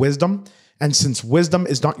conforming to wisdom. And since wisdom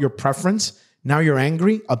is not your preference, now you're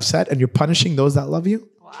angry, upset, and you're punishing those that love you.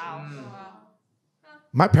 Wow.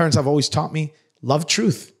 My parents have always taught me, love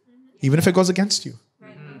truth, even if it goes against you.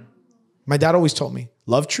 My dad always told me,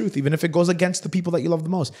 love truth, even if it goes against the people that you love the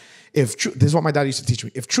most. This is what my dad used to teach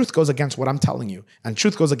me. If truth goes against what I'm telling you, and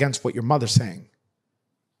truth goes against what your mother's saying,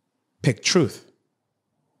 pick truth.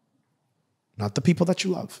 Not the people that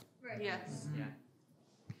you love. Yes.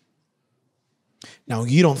 Now,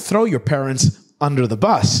 you don't throw your parents under the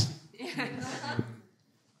bus.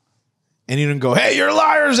 And you don't go, hey, you're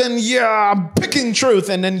liars, and yeah, I'm picking truth.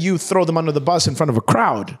 And then you throw them under the bus in front of a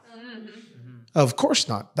crowd. Of course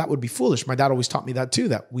not. That would be foolish. My dad always taught me that too,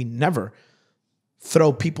 that we never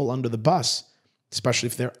throw people under the bus, especially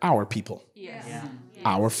if they're our people, Yes.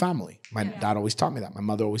 our family. My dad always taught me that. My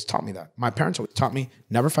mother always taught me that. My parents always taught me,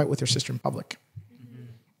 never fight with your sister in public.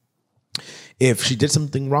 If she did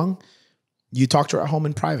something wrong, you talk to her at home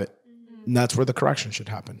in private. And that's where the correction should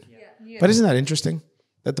happen. But isn't that interesting?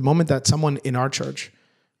 That the moment that someone in our church,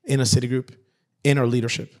 in a city group, in our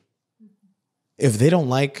leadership, if they don't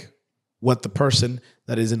like what the person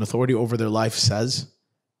that is in authority over their life says,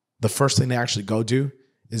 the first thing they actually go do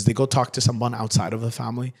is they go talk to someone outside of the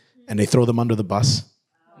family and they throw them under the bus.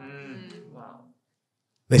 Wow.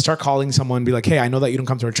 They start calling someone and be like, hey, I know that you don't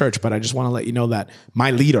come to our church, but I just want to let you know that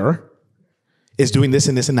my leader is doing this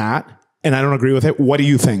and this and that, and I don't agree with it. What do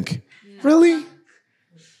you think? Really?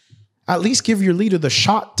 At least give your leader the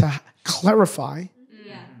shot to clarify.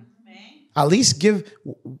 At least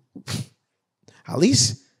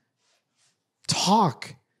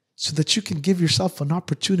talk so that you can give yourself an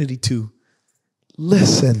opportunity to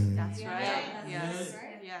listen. That's right. Yes.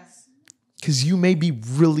 Yes. Because you may be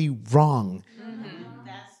really wrong.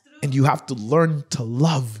 And you have to learn to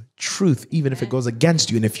love truth, even if it goes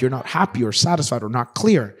against you. And if you're not happy or satisfied or not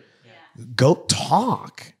clear, go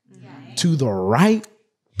talk to the right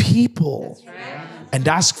people and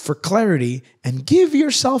ask for clarity and give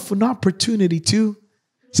yourself an opportunity to,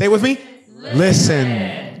 say it with me,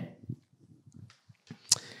 listen.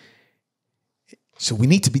 So we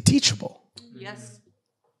need to be teachable. Yes.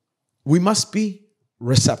 We must be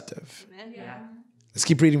receptive. Amen. Yeah. Let's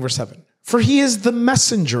keep reading verse 7. For he is the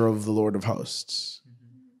messenger of the Lord of hosts.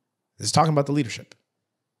 This is talking about the leadership.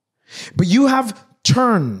 But you have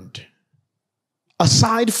turned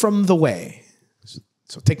aside from the way.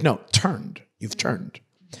 So take note, turned. You've turned.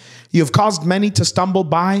 You have caused many to stumble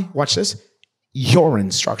by, watch this, your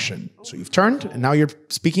instruction. So you've turned and now you're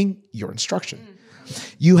speaking your instruction.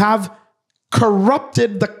 You have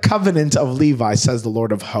corrupted the covenant of Levi, says the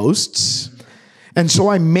Lord of hosts, And so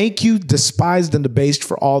I make you despised and debased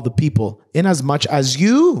for all the people, inasmuch as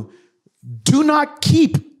you do not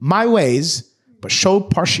keep my ways, but show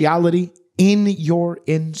partiality in your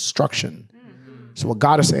instruction. So what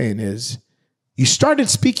God is saying is, you started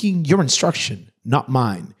speaking your instruction, not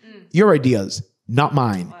mine. Your ideas, not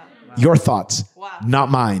mine. Your thoughts, not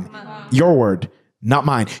mine. Your word, not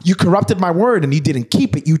mine. You corrupted my word and you didn't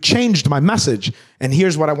keep it. You changed my message. And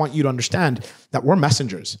here's what I want you to understand, that we're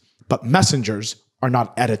messengers, but messengers are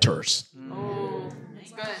not editors.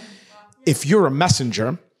 That's good. If you're a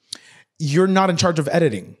messenger, you're not in charge of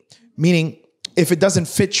editing. Meaning, if it doesn't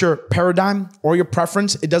fit your paradigm or your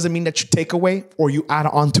preference, it doesn't mean that you take away or you add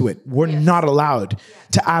on to it. We're not allowed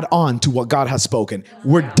to add on to what God has spoken.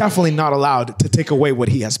 We're definitely not allowed to take away what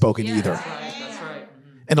he has spoken either. That's right.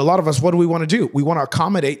 And a lot of us, what do we want to do? We want to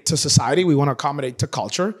accommodate to society. We want to accommodate to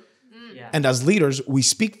culture. Yeah. And as leaders, we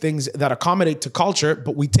speak things that accommodate to culture,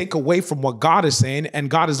 but we take away from what God is saying. And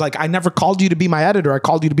God is like, I never called you to be my editor. I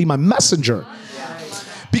called you to be my messenger.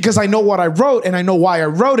 Because I know what I wrote and I know why I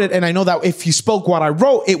wrote it. And I know that if you spoke what I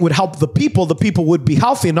wrote, it would help the people would be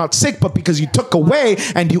healthy and not sick. But because you took away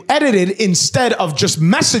and you edited instead of just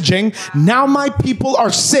messaging, now my people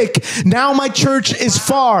are sick. Now my church is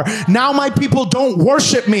far. Now my people don't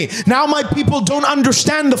worship me. Now my people don't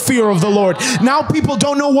understand the fear of the Lord. Now people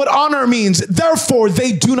don't know what honor means. Therefore,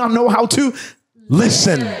 they do not know how to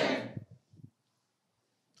listen.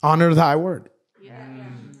 Honor thy word.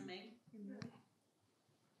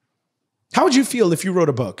 How would you feel if you wrote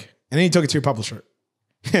a book and then you took it to your publisher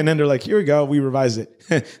and then they're like, here we go, we revised it.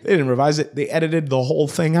 They didn't revise it. They edited the whole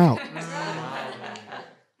thing out.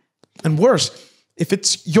 And worse, if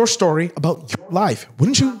it's your story about your life,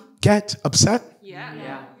 wouldn't you get upset?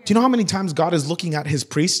 Yeah. Do you know how many times God is looking at his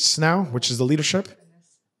priests now, which is the leadership?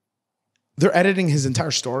 They're editing his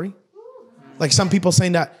entire story. Like some people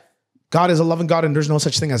saying that God is a loving God and there's no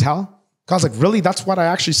such thing as hell. God's like, really? That's what I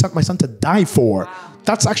actually sent my son to die for.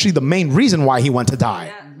 That's actually the main reason why he went to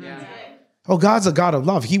die. Oh, God's a God of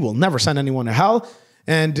love. He will never send anyone to hell.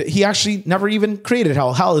 And he actually never even created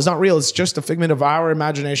hell. Hell is not real. It's just a figment of our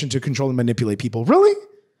imagination to control and manipulate people. Really?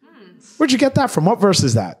 Where'd you get that from? What verse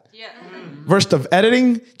is that? Verse of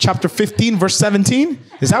editing, chapter 15, verse 17.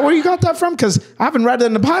 Is that where you got that from? Because I haven't read it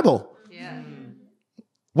in the Bible.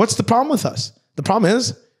 What's the problem with us? The problem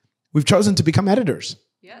is we've chosen to become editors.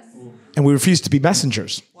 And we refuse to be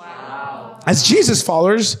messengers. As Jesus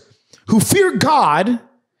followers who fear God,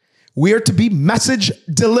 we are to be message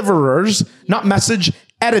deliverers, not message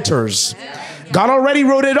editors. God already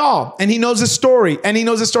wrote it all, and he knows his story, and he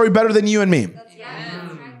knows his story better than you and me.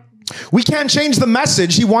 We can't change the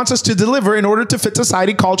message he wants us to deliver in order to fit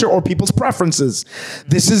society, culture, or people's preferences.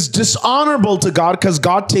 This is dishonorable to God because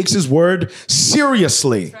God takes his word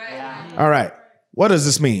seriously. All right. What does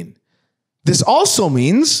this mean? This also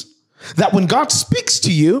means that when God speaks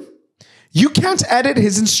to you, you can't edit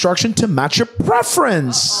his instruction to match your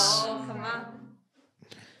preference.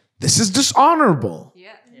 This is dishonorable.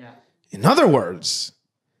 In other words,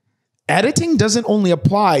 editing doesn't only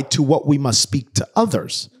apply to what we must speak to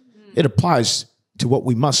others. It applies to what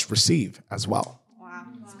we must receive as well. Wow,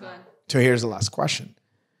 that's good. So here's the last question.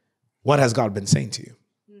 What has God been saying to you?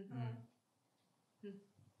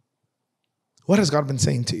 What has God been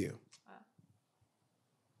saying to you?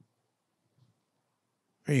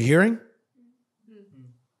 Are you hearing?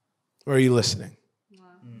 Or are you listening?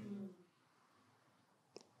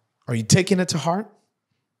 Are you taking it to heart?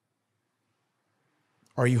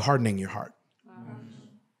 Or are you hardening your heart?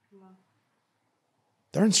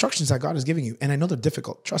 There are instructions that God is giving you, and I know they're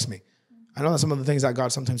difficult. Trust me. I know that some of the things that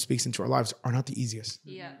God sometimes speaks into our lives are not the easiest.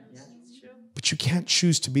 It's true. But you can't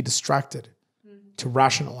choose to be distracted, to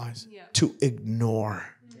rationalize, to ignore,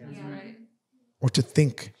 Right. or to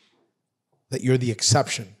think that you're the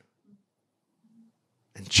exception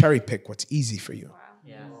and cherry pick what's easy for you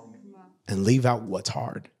and leave out what's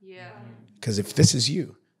hard. Because if this is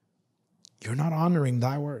you, you're not honoring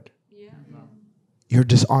thy word. You're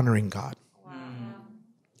dishonoring God.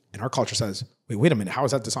 And our culture says, wait a minute, how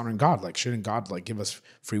is that dishonoring God? Like, shouldn't God give us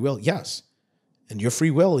free will? Yes. And your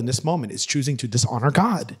free will in this moment is choosing to dishonor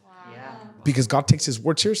God. Because God takes his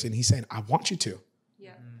word seriously and he's saying, I want you to.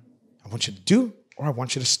 I want you to do, or I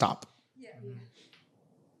want you to stop.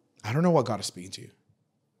 I don't know what God is speaking to you,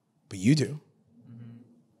 but you do.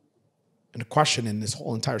 And the question in this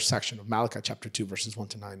whole entire section of Malachi chapter 2, verses 1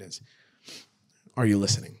 to 9 is, are you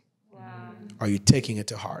listening? Are you taking it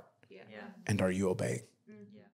to heart? And are you obeying?